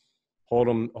 Hold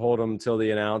them till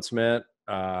the announcement,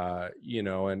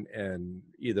 and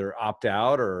either opt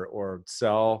out or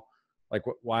sell. Like,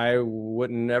 why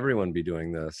wouldn't everyone be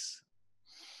doing this?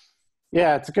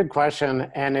 Yeah, it's a good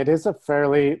question. And it is a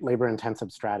fairly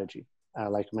labor-intensive strategy,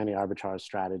 like many arbitrage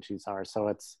strategies are. So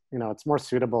it's more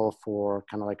suitable for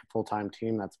kind of like a full-time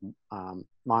team that's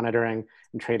monitoring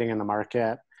and trading in the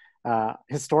market.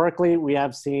 Historically, we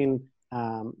have seen,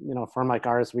 a firm like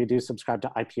ours, we do subscribe to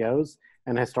IPOs.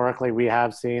 And historically, we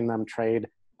have seen them trade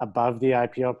above the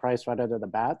IPO price right out of the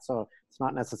bat. So it's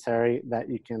not necessary that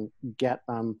you can get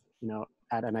them,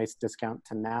 at a nice discount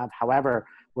to NAV. However,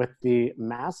 with the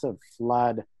massive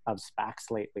flood of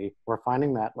SPACs lately, we're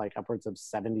finding that like upwards of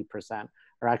 70%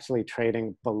 are actually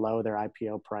trading below their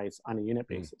IPO price on a unit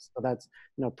basis. So that's,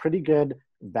 pretty good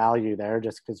value there,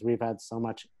 just because we've had so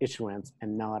much issuance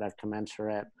and not a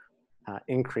commensurate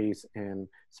increase in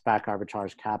SPAC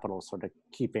arbitrage capital, sort of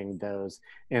keeping those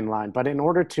in line. But in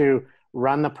order to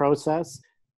run the process,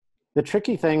 the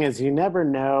tricky thing is you never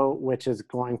know which is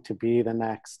going to be the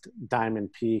next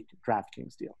Diamond Peak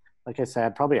DraftKings deal. Like I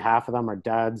said, probably half of them are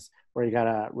duds where you got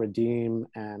to redeem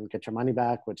and get your money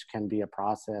back, which can be a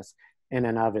process in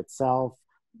and of itself.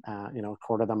 A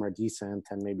quarter of them are decent,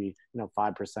 and maybe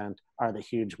 5% are the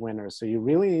huge winners. So you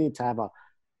really need to have a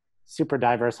super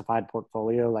diversified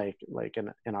portfolio. Like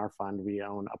in our fund, we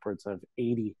own upwards of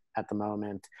 80 at the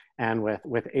moment, and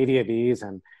with 80 of these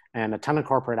and a ton of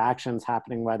corporate actions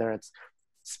happening, whether it's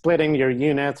splitting your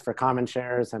units for common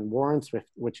shares and warrants,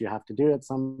 which you have to do at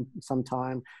some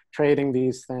time, trading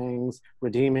these things,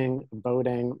 redeeming,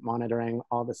 voting, monitoring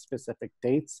all the specific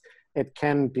dates. It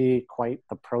can be quite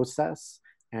the process,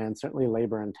 and certainly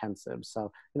labor intensive.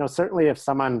 So, certainly if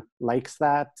someone likes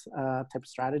that type of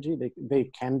strategy, they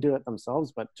can do it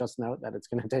themselves, but just note that it's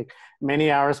going to take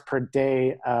many hours per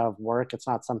day of work. It's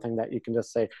not something that you can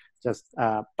just say,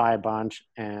 buy a bunch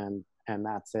and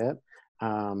that's it.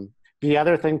 The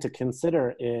other thing to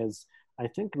consider is, I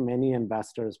think many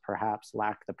investors perhaps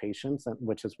lack the patience,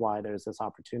 which is why there's this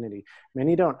opportunity.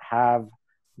 Many don't have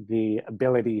the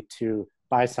ability to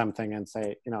buy something and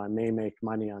say, I may make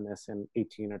money on this in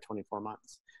 18 or 24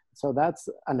 months. So that's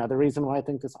another reason why I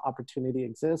think this opportunity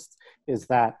exists, is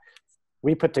that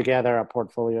we put together a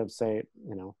portfolio of, say,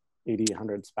 80,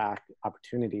 100 SPAC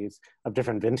opportunities of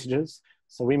different vintages.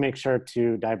 So we make sure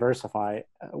to diversify.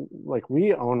 Like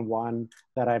we own one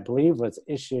that I believe was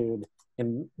issued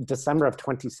in December of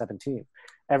 2017.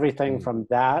 Everything from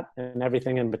that and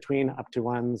everything in between up to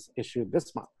ones issued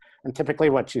this month. And typically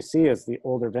what you see is the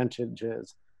older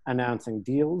vintages announcing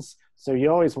deals. So you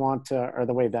always want to, or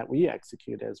the way that we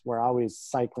execute is we're always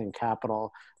cycling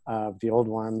capital of the old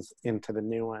ones into the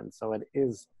new ones. So it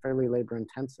is fairly labor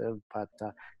intensive, but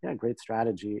great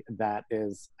strategy that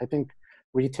is, I think,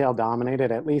 retail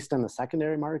dominated, at least in the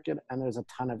secondary market. And there's a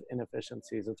ton of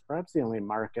inefficiencies. It's perhaps the only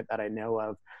market that I know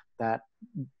of that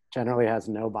generally has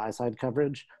no sell-side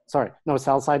coverage.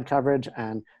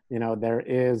 And, there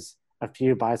is a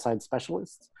few buy-side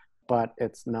specialists, but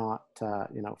it's not,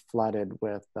 flooded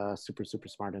with super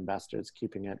smart investors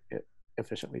keeping it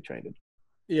efficiently traded.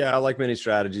 Yeah, like many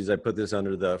strategies, I put this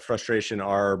under the frustration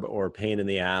arb or pain in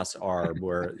the ass arb,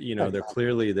 where,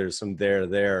 there's some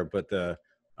there, but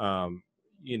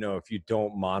if you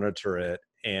don't monitor it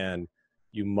and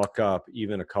you muck up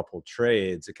even a couple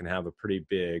trades, it can have a pretty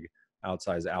big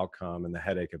outsized outcome and the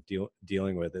headache of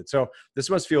dealing with it. So this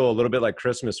must feel a little bit like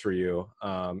Christmas for you.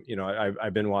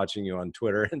 I've been watching you on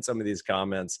Twitter and some of these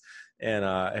comments, and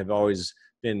have always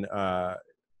been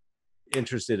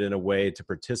interested in a way to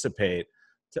participate.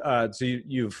 So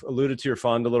you've alluded to your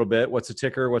fund a little bit. What's the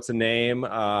ticker? What's the name?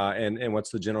 And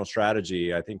what's the general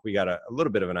strategy? I think we got a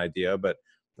little bit of an idea, but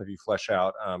if you flesh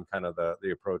out kind of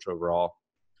the approach overall.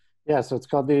 Yeah, so it's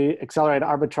called the Accelerated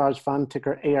Arbitrage Fund,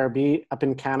 ticker ARB, up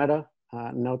in Canada.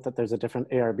 Note that there's a different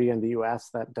ARB in the US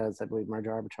that does, I believe,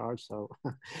 merger arbitrage, so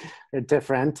they're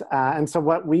different. And so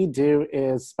what we do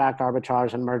is SPAC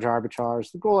arbitrage and merger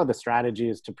arbitrage. The goal of the strategy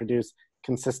is to produce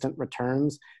consistent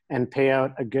returns and pay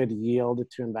out a good yield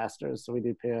to investors. So we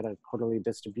do pay out a quarterly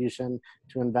distribution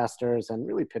to investors, and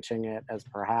really pitching it as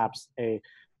perhaps a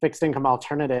fixed income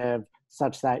alternative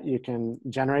such that you can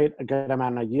generate a good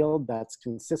amount of yield that's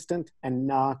consistent and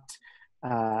not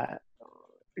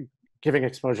giving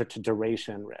exposure to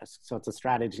duration risk. So it's a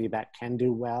strategy that can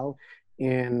do well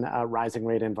in a rising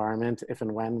rate environment if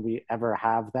and when we ever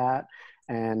have that.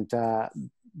 And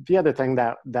the other thing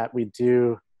that we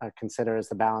do consider is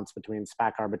the balance between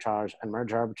SPAC arbitrage and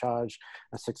merger arbitrage.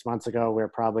 6 months ago, we were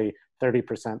probably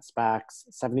 30% SPACs,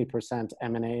 70%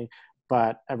 M&A.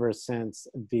 But ever since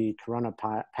the corona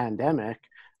pandemic,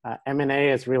 M&A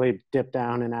has really dipped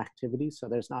down in activity. So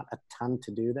there's not a ton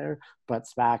to do there, but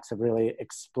SPACs have really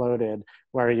exploded,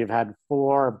 where you've had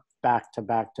 4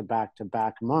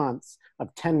 back-to-back months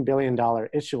of $10 billion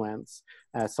issuance.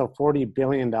 So $40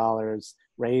 billion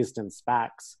raised in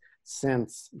SPACs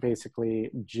since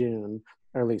basically June,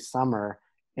 early summer,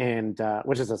 and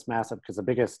which is just massive, because the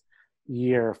biggest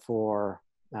year for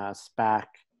SPAC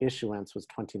issuance was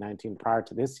 2019 prior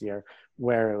to this year,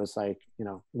 where it was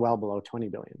well below 20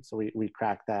 billion. So we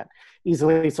cracked that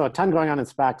easily. So a ton going on in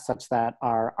SPAC, such that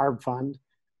our ARB fund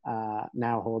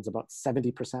now holds about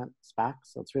 70% SPAC.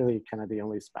 So it's really kind of the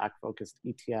only SPAC focused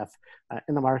ETF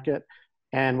in the market.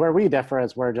 And where we differ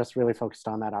is we're just really focused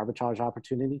on that arbitrage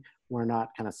opportunity. We're not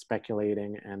kind of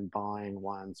speculating and buying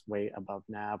ones way above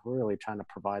NAV. We're really trying to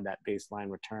provide that baseline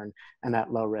return and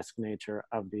that low risk nature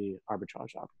of the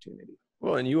arbitrage opportunity.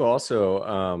 Well, and you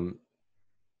also,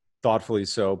 thoughtfully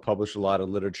so, published a lot of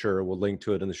literature. We'll link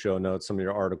to it in the show notes, some of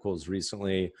your articles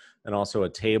recently, and also a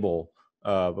table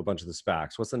of a bunch of the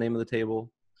SPACs. What's the name of the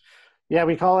table? Yeah,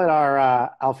 we call it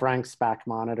our Alpha Rank SPAC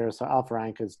monitor. So Alpha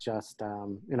Rank is just a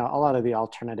lot of the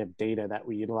alternative data that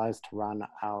we utilize to run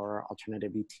our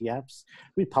alternative ETFs.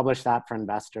 We publish that for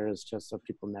investors just so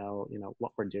people know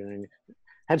what we're doing.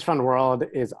 Hedge fund world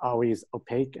is always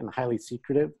opaque and highly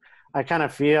secretive. I kind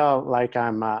of feel like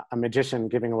I'm a magician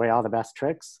giving away all the best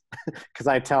tricks because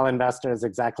I tell investors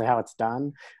exactly how it's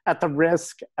done at the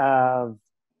risk of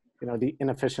the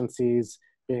inefficiencies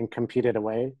being competed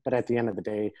away. But at the end of the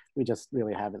day, we just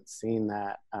really haven't seen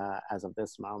that as of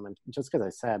this moment. Just because I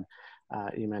said,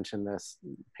 you mentioned this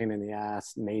pain in the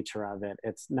ass nature of it.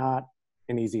 It's not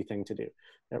an easy thing to do.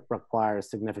 It requires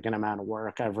significant amount of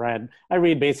work. I read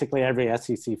basically every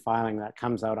SEC filing that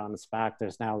comes out on the SPAC.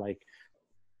 There's now like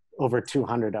over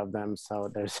 200 of them.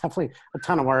 So there's definitely a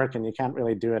ton of work and you can't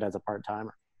really do it as a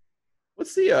part-timer.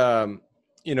 What's the,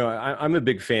 I'm a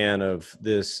big fan of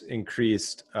this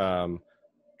increased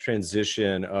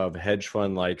transition of hedge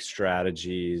fund-like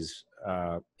strategies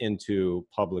into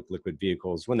public liquid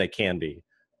vehicles when they can be.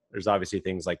 There's obviously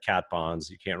things like cat bonds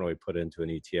you can't really put into an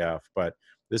ETF, but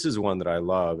this is one that I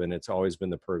love, and it's always been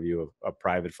the purview of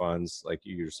private funds like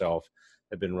you yourself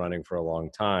have been running for a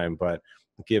long time, but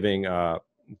giving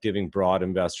broad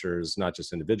investors, not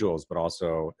just individuals, but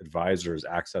also advisors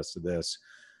access to this.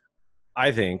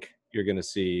 I think you're going to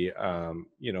see, a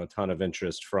ton of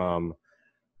interest from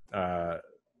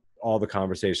all the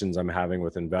conversations I'm having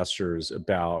with investors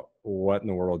about what in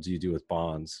the world do you do with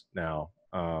bonds now?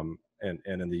 And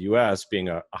in the US being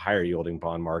a higher yielding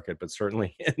bond market, but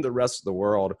certainly in the rest of the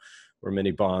world where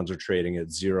many bonds are trading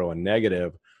at zero and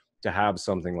negative, to have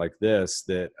something like this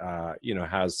that,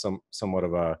 has somewhat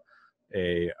of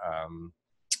a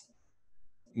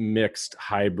mixed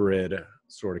hybrid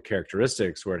sort of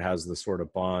characteristics where it has the sort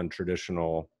of bond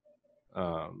traditional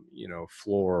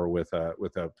floor with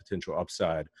a potential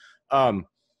upside.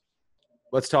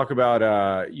 Let's talk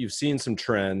about, you've seen some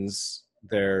trends.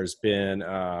 There's been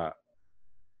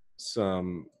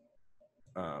some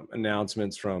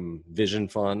announcements from Vision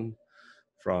Fund,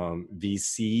 from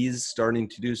VCs starting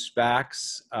to do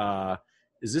SPACs.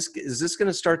 Is this going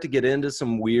to start to get into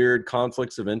some weird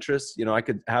conflicts of interest? I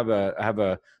could have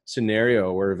a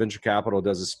scenario where venture capital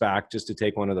does a SPAC just to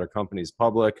take one of their companies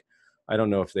public. I don't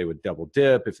know if they would double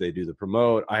dip, if they do the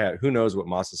promote. Who knows what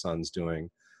Masa-san's doing,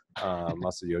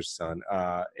 Masayoshi-san.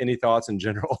 Any thoughts in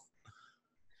general?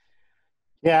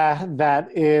 Yeah, that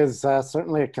is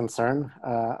certainly a concern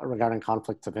regarding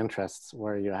conflicts of interests,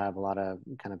 where you have a lot of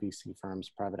kind of VC firms,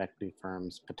 private equity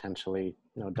firms, potentially,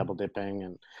 double dipping,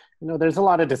 and there's a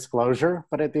lot of disclosure.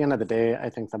 But at the end of the day, I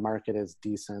think the market is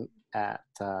decent at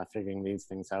figuring these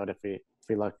things out. If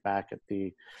we look back at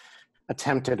the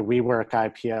attempted WeWork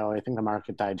IPO, I think the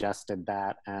market digested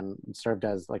that and served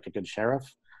as like a good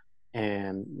sheriff.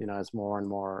 And as more and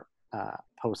more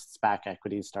post-SPAC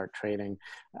equities start trading,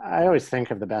 I always think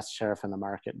of the best sheriff in the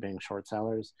market being short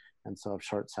sellers. And so if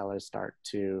short sellers start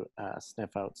to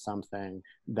sniff out something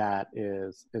that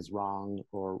is wrong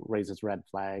or raises red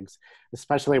flags,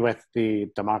 especially with the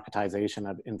democratization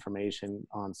of information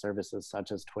on services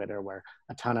such as Twitter, where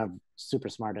a ton of super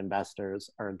smart investors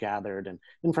are gathered and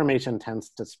information tends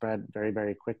to spread very,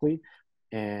 very quickly.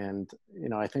 And,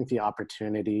 I think the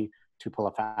opportunity to pull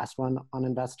a fast one on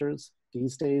investors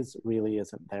these days really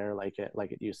isn't there like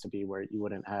it used to be, where you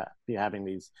wouldn't be having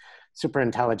these super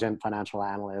intelligent financial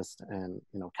analysts and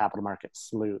capital market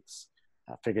sleuths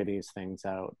figure these things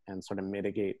out and sort of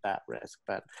mitigate that risk.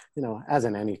 But as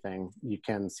in anything, you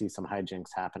can see some hijinks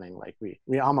happening, like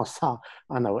we almost saw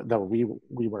on the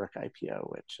WeWork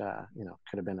IPO, which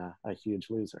could have been a huge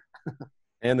loser.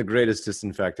 And the greatest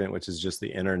disinfectant, which is just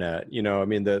the internet.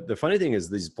 The funny thing is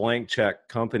these blank check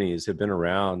companies have been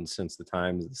around since the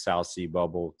times of the South Sea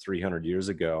bubble 300 years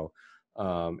ago.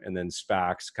 And then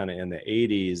SPACs kind of in the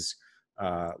 80s,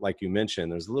 like you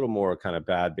mentioned, there's a little more kind of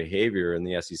bad behavior, and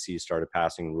the SEC started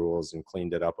passing rules and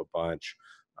cleaned it up a bunch.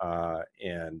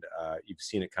 And you've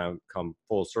seen it kind of come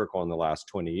full circle in the last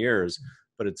 20 years.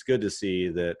 But it's good to see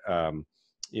that,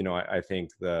 I think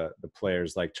the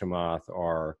players like Chamath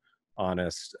are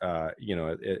honest,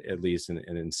 at least,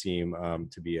 and seem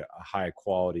to be a high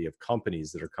quality of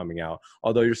companies that are coming out.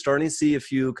 Although you're starting to see a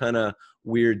few kind of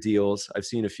weird deals. I've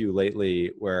seen a few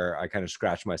lately where I kind of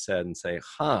scratch my head and say,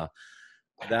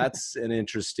 That's an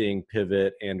interesting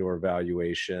pivot and or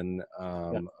valuation.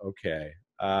 Yeah. Okay.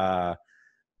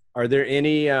 Are there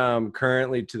any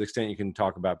currently, to the extent you can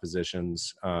talk about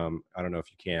positions? I don't know if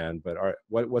you can, but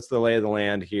what's the lay of the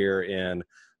land here in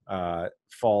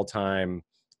fall time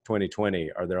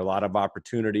 2020? Are there a lot of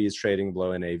opportunities trading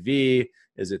below NAV?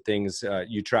 Is it things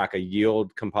you track a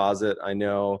yield composite? I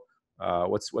know.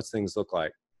 What's things look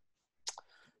like?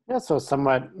 Yeah, so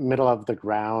somewhat middle of the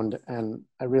ground, and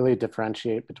I really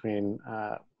differentiate between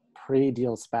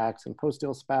pre-deal SPACs and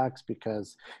post-deal SPACs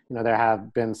because there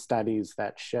have been studies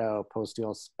that show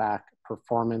post-deal SPAC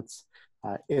performance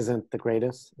isn't the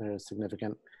greatest. There's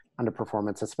significant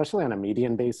underperformance, especially on a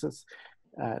median basis.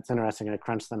 It's interesting. I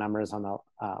crunched the numbers on the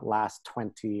last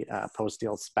 20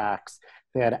 post-deal SPACs.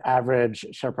 They had average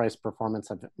share price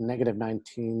performance of negative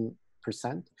 19%,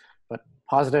 but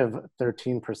positive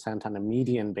 13% on a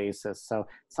median basis. So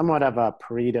somewhat of a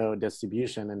Pareto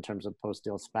distribution in terms of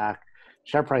post-deal SPAC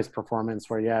share price performance,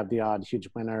 where you have the odd huge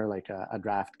winner like a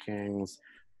DraftKings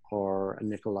or a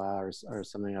Nikola or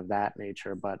something of that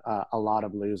nature, but a lot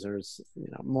of losers,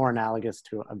 more analogous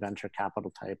to a venture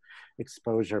capital type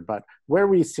exposure. But where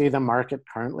we see the market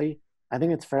currently, I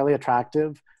think it's fairly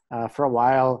attractive. For a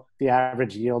while, the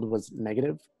average yield was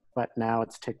negative, but now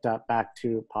it's ticked up back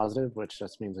to positive, which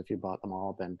just means if you bought them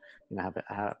all, then have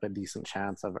a decent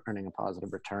chance of earning a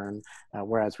positive return,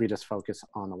 whereas we just focus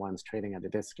on the ones trading at a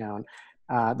discount.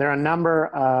 There are a number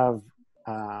of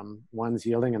ones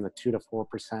yielding in the 2 to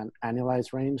 4%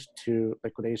 annualized range to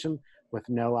liquidation with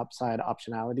no upside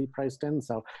optionality priced in.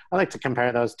 So I like to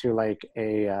compare those to like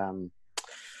a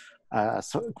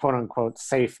quote unquote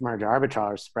safe merger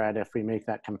arbitrage spread. If we make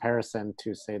that comparison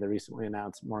to, say, the recently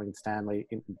announced Morgan Stanley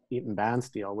Eaton Vance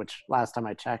deal, which last time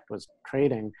I checked was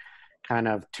trading kind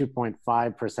of 2.5%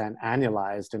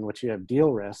 annualized, in which you have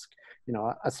deal risk.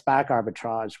 A SPAC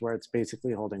arbitrage where it's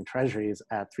basically holding treasuries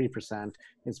at 3%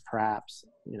 is perhaps,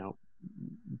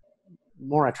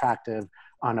 more attractive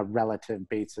on a relative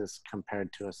basis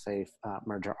compared to a safe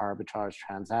merger arbitrage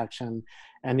transaction.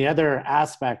 And the other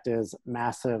aspect is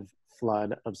massive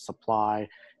flood of supply.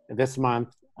 This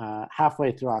month,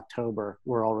 halfway through October,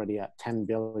 we're already at 10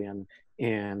 billion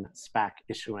in SPAC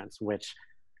issuance, which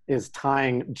is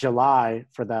tying July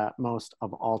for the most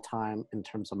of all time in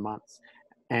terms of months.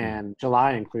 And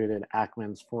July included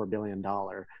Ackman's $4 billion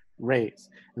raise.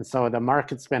 And so the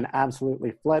market's been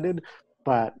absolutely flooded,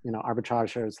 but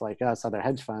arbitrageurs like us, other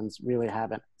hedge funds, really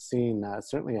haven't seen,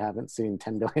 certainly haven't seen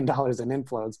 $10 billion in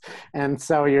inflows. And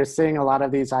so you're seeing a lot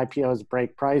of these IPOs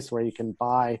break price where you can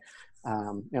buy,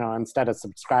 instead of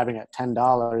subscribing at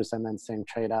 $10 and then seeing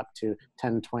trade up to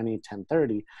 10, 20, 10,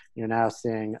 30, you're now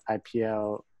seeing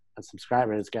IPO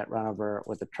subscribers get run over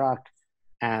with a truck,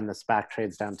 and the SPAC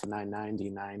trades down to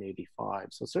 990, 985.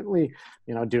 So certainly,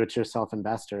 do-it-yourself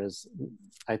investors,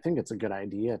 I think it's a good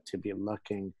idea to be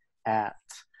looking at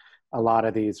a lot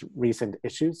of these recent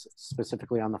issues,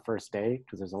 specifically on the first day,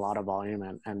 because there's a lot of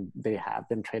volume and they have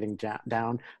been trading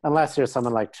down, unless you're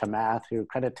someone like Chamath, who,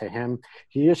 credit to him,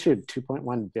 he issued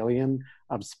 2.1 billion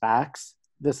of SPACs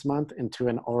this month into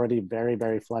an already very,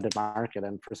 very flooded market.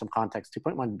 And for some context,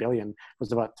 2.1 billion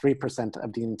was about 3%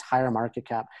 of the entire market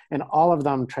cap. And all of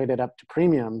them traded up to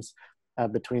premiums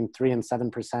between 3 and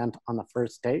 7% on the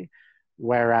first day.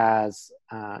 Whereas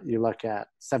you look at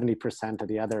 70% of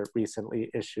the other recently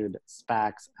issued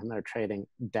SPACs, and they're trading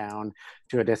down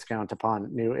to a discount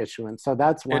upon new issuance. So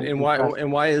that's one. And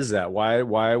why is that?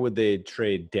 Why would they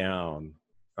trade down?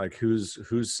 Like who's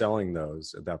selling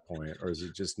those at that point? Or is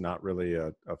it just not really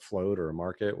a float or a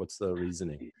market? What's the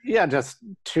reasoning? Yeah, just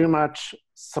too much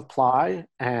supply.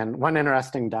 And one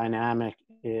interesting dynamic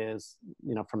is,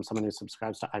 from someone who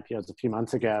subscribes to IPOs a few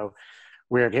months ago,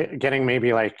 we're getting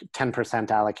maybe like 10%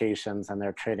 allocations, and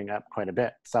they're trading up quite a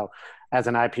bit. So as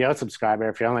an IPO subscriber,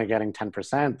 if you're only getting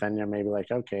 10%, then you're maybe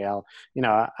like, okay,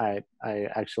 I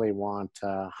actually want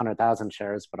 100,000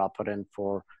 shares, but I'll put in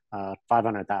for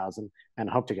 500,000 and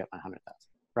hope to get my 100,000,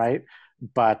 right?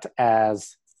 But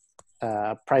as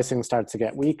pricing starts to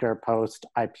get weaker post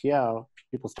IPO,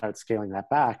 people start scaling that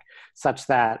back, such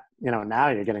that now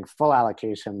you're getting full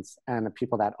allocations, and the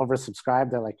people that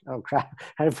oversubscribe, they're like, oh crap,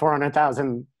 I have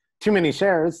 400,000 too many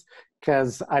shares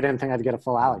because I didn't think I'd get a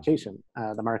full allocation.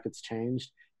 The market's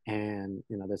changed, and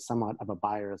there's somewhat of a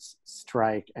buyer's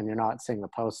strike, and you're not seeing the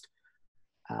post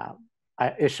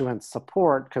issuance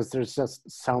support because there's just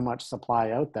so much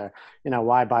supply out there.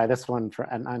 Why buy this one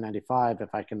at 995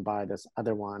 if I can buy this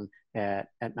other one at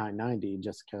 990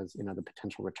 just because the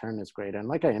potential return is greater? And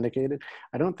like I indicated,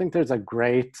 I don't think there's a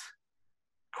great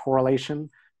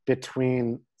correlation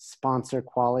between sponsor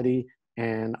quality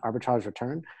in arbitrage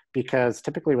return, because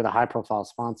typically with a high profile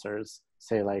sponsors,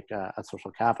 say like a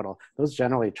social capital, those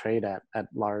generally trade at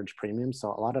large premiums.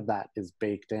 So a lot of that is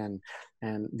baked in.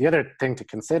 And the other thing to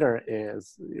consider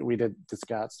is, we did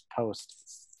discuss post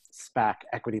SPAC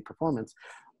equity performance.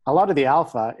 A lot of the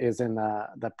alpha is in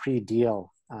the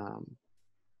pre-deal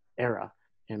era,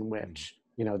 in which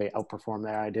they outperform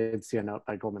there. I did see a note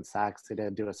by Goldman Sachs. They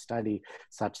did do a study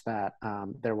such that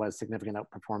there was significant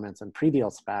outperformance in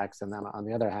pre-deal SPACs, and then on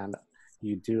the other hand,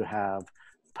 you do have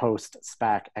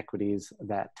post-SPAC equities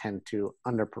that tend to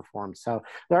underperform. So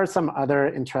there are some other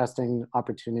interesting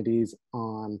opportunities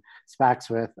on SPACs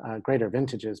with greater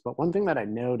vintages. But one thing that I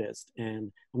noticed,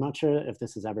 and I'm not sure if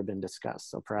this has ever been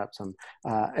discussed, so perhaps some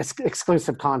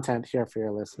exclusive content here for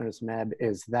your listeners, Meb,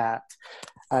 is that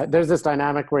there's this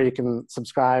dynamic where you can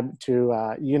subscribe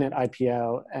to unit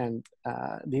IPO, and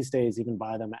these days even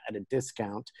buy them at a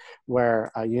discount, where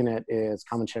a unit is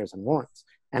common shares and warrants.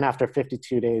 And after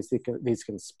 52 days, these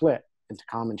can split into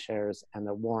common shares and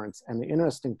the warrants. And the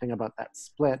interesting thing about that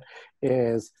split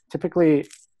is, typically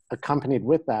accompanied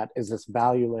with that is this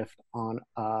value lift on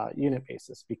a unit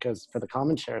basis. Because for the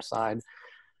common share side,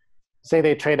 say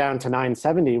they trade down to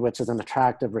 970, which is an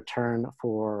attractive return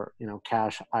for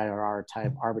cash IRR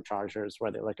type arbitragers,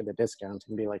 where they look at the discount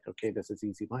and be like, okay, this is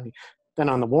easy money. Then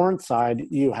on the warrant side,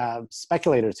 you have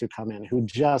speculators who come in who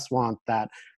just want that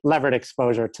levered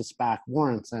exposure to SPAC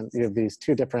warrants, and you have these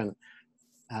two different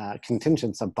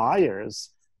contingents of buyers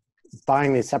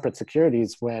buying these separate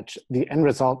securities, which the end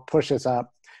result pushes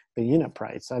up the unit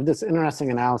price. So I have this interesting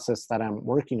analysis that I'm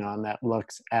working on that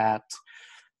looks at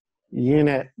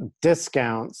unit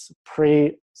discounts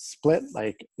pre-split,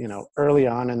 like early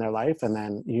on in their life, and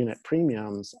then unit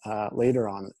premiums later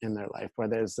on in their life, where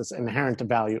there's this inherent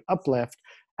value uplift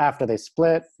after they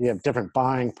split. You have different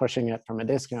buying pushing it from a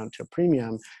discount to a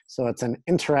premium. So it's an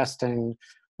interesting,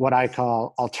 what I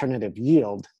call alternative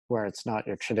yield, where it's not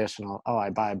your traditional, oh, I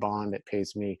buy a bond, it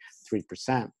pays me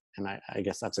 3%. And I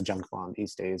guess that's a junk bond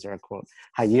these days, or a quote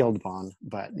high yield bond.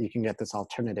 But you can get this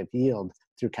alternative yield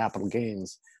through capital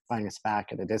gains, buying a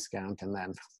SPAC at a discount, and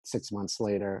then 6 months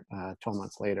later, 12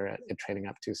 months later, it trading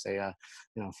up to, say, a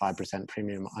 5%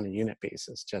 premium on a unit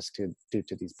basis, just due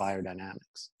to these buyer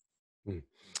dynamics.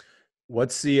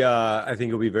 What's the? I think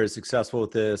you'll be very successful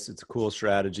with this. It's a cool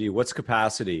strategy. What's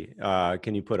capacity?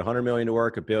 Can you put 100 million to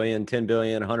work, a billion, 10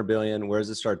 billion, 100 billion? Where does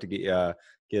it start to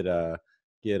get a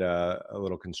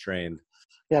little constrained?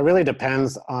 Yeah, it really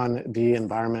depends on the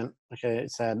environment. Like I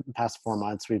said, the past 4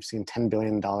 months, we've seen $10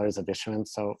 billion of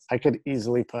issuance. So I could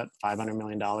easily put $500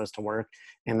 million to work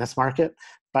in this market.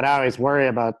 But I always worry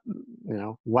about,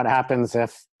 what happens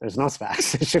if there's no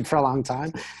SPACs issued for a long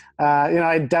time.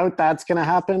 I doubt that's going to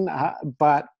happen.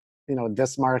 But,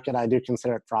 this market, I do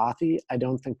consider it frothy. I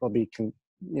don't think we'll be,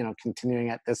 continuing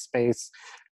at this space,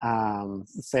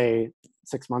 say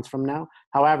 6 months from now.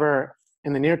 However,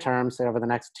 in the near term, say over the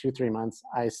next 2-3 months,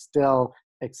 I still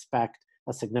expect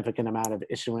a significant amount of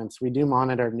issuance. We do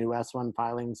monitor new S1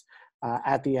 filings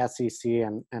at the SEC,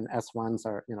 and S1s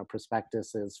are,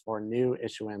 prospectuses for new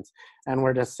issuance. And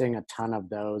we're just seeing a ton of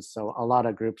those. So a lot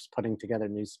of groups putting together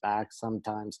new SPACs,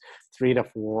 sometimes 3 to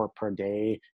 4 per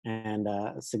day, and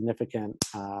significant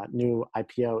new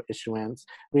IPO issuance.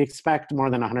 We expect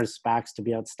more than 100 SPACs to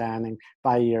be outstanding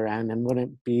by year end, and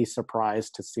wouldn't be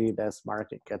surprised to see this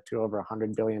market get to over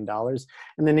 $100 billion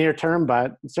in the near term.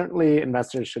 But certainly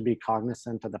investors should be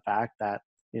cognizant of the fact that,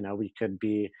 we could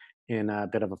be in a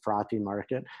bit of a frothy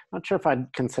market. Not sure if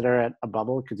I'd consider it a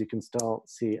bubble, because you can still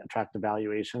see attractive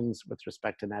valuations with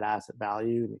respect to net asset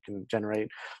value. You can generate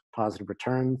positive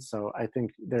returns. So I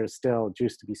think there's still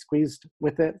juice to be squeezed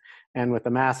with it. And with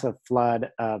a massive flood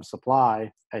of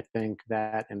supply, I think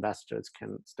that investors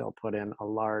can still put in a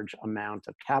large amount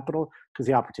of capital, because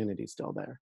the opportunity is still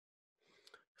there.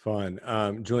 Fun.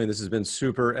 Julian, this has been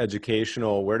super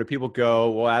educational. Where do people go?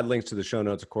 We'll add links to the show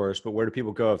notes, of course, but where do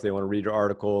people go if they want to read your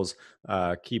articles,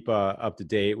 keep up to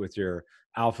date with your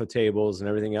alpha tables and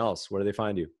everything else? Where do they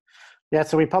find you? Yeah,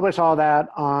 so we publish all that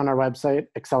on our website,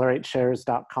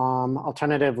 accelerateshares.com.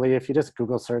 Alternatively, if you just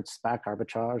Google search SPAC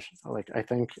arbitrage, I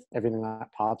think everything that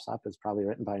pops up is probably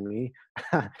written by me.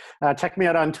 Check me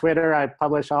out on Twitter. I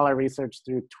publish all our research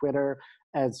through Twitter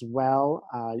as well.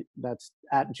 That's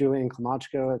at Julian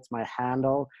Klymochko. It's my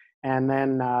handle. And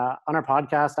then on our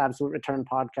podcast, Absolute Return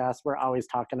Podcast, we're always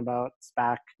talking about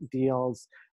SPAC deals,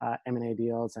 M&A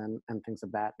deals, and things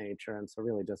of that nature. And so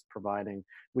really just providing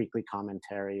weekly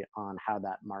commentary on how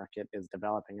that market is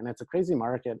developing. And it's a crazy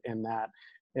market in that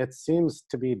it seems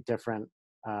to be different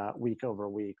week over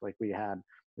week. Like we had,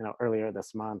 earlier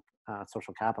this month,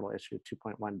 Social Capital issued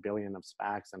 2.1 billion of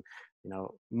SPACs, and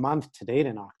month to date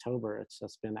in October, it's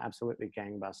just been absolutely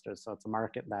gangbusters. So it's a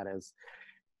market that is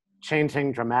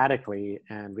changing dramatically,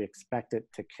 and we expect it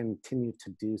to continue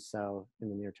to do so in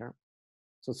the near term.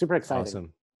 So super exciting.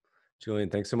 Awesome. Julian,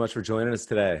 thanks so much for joining us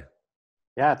today.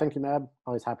 Yeah, thank you, Meb.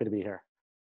 Always happy to be here.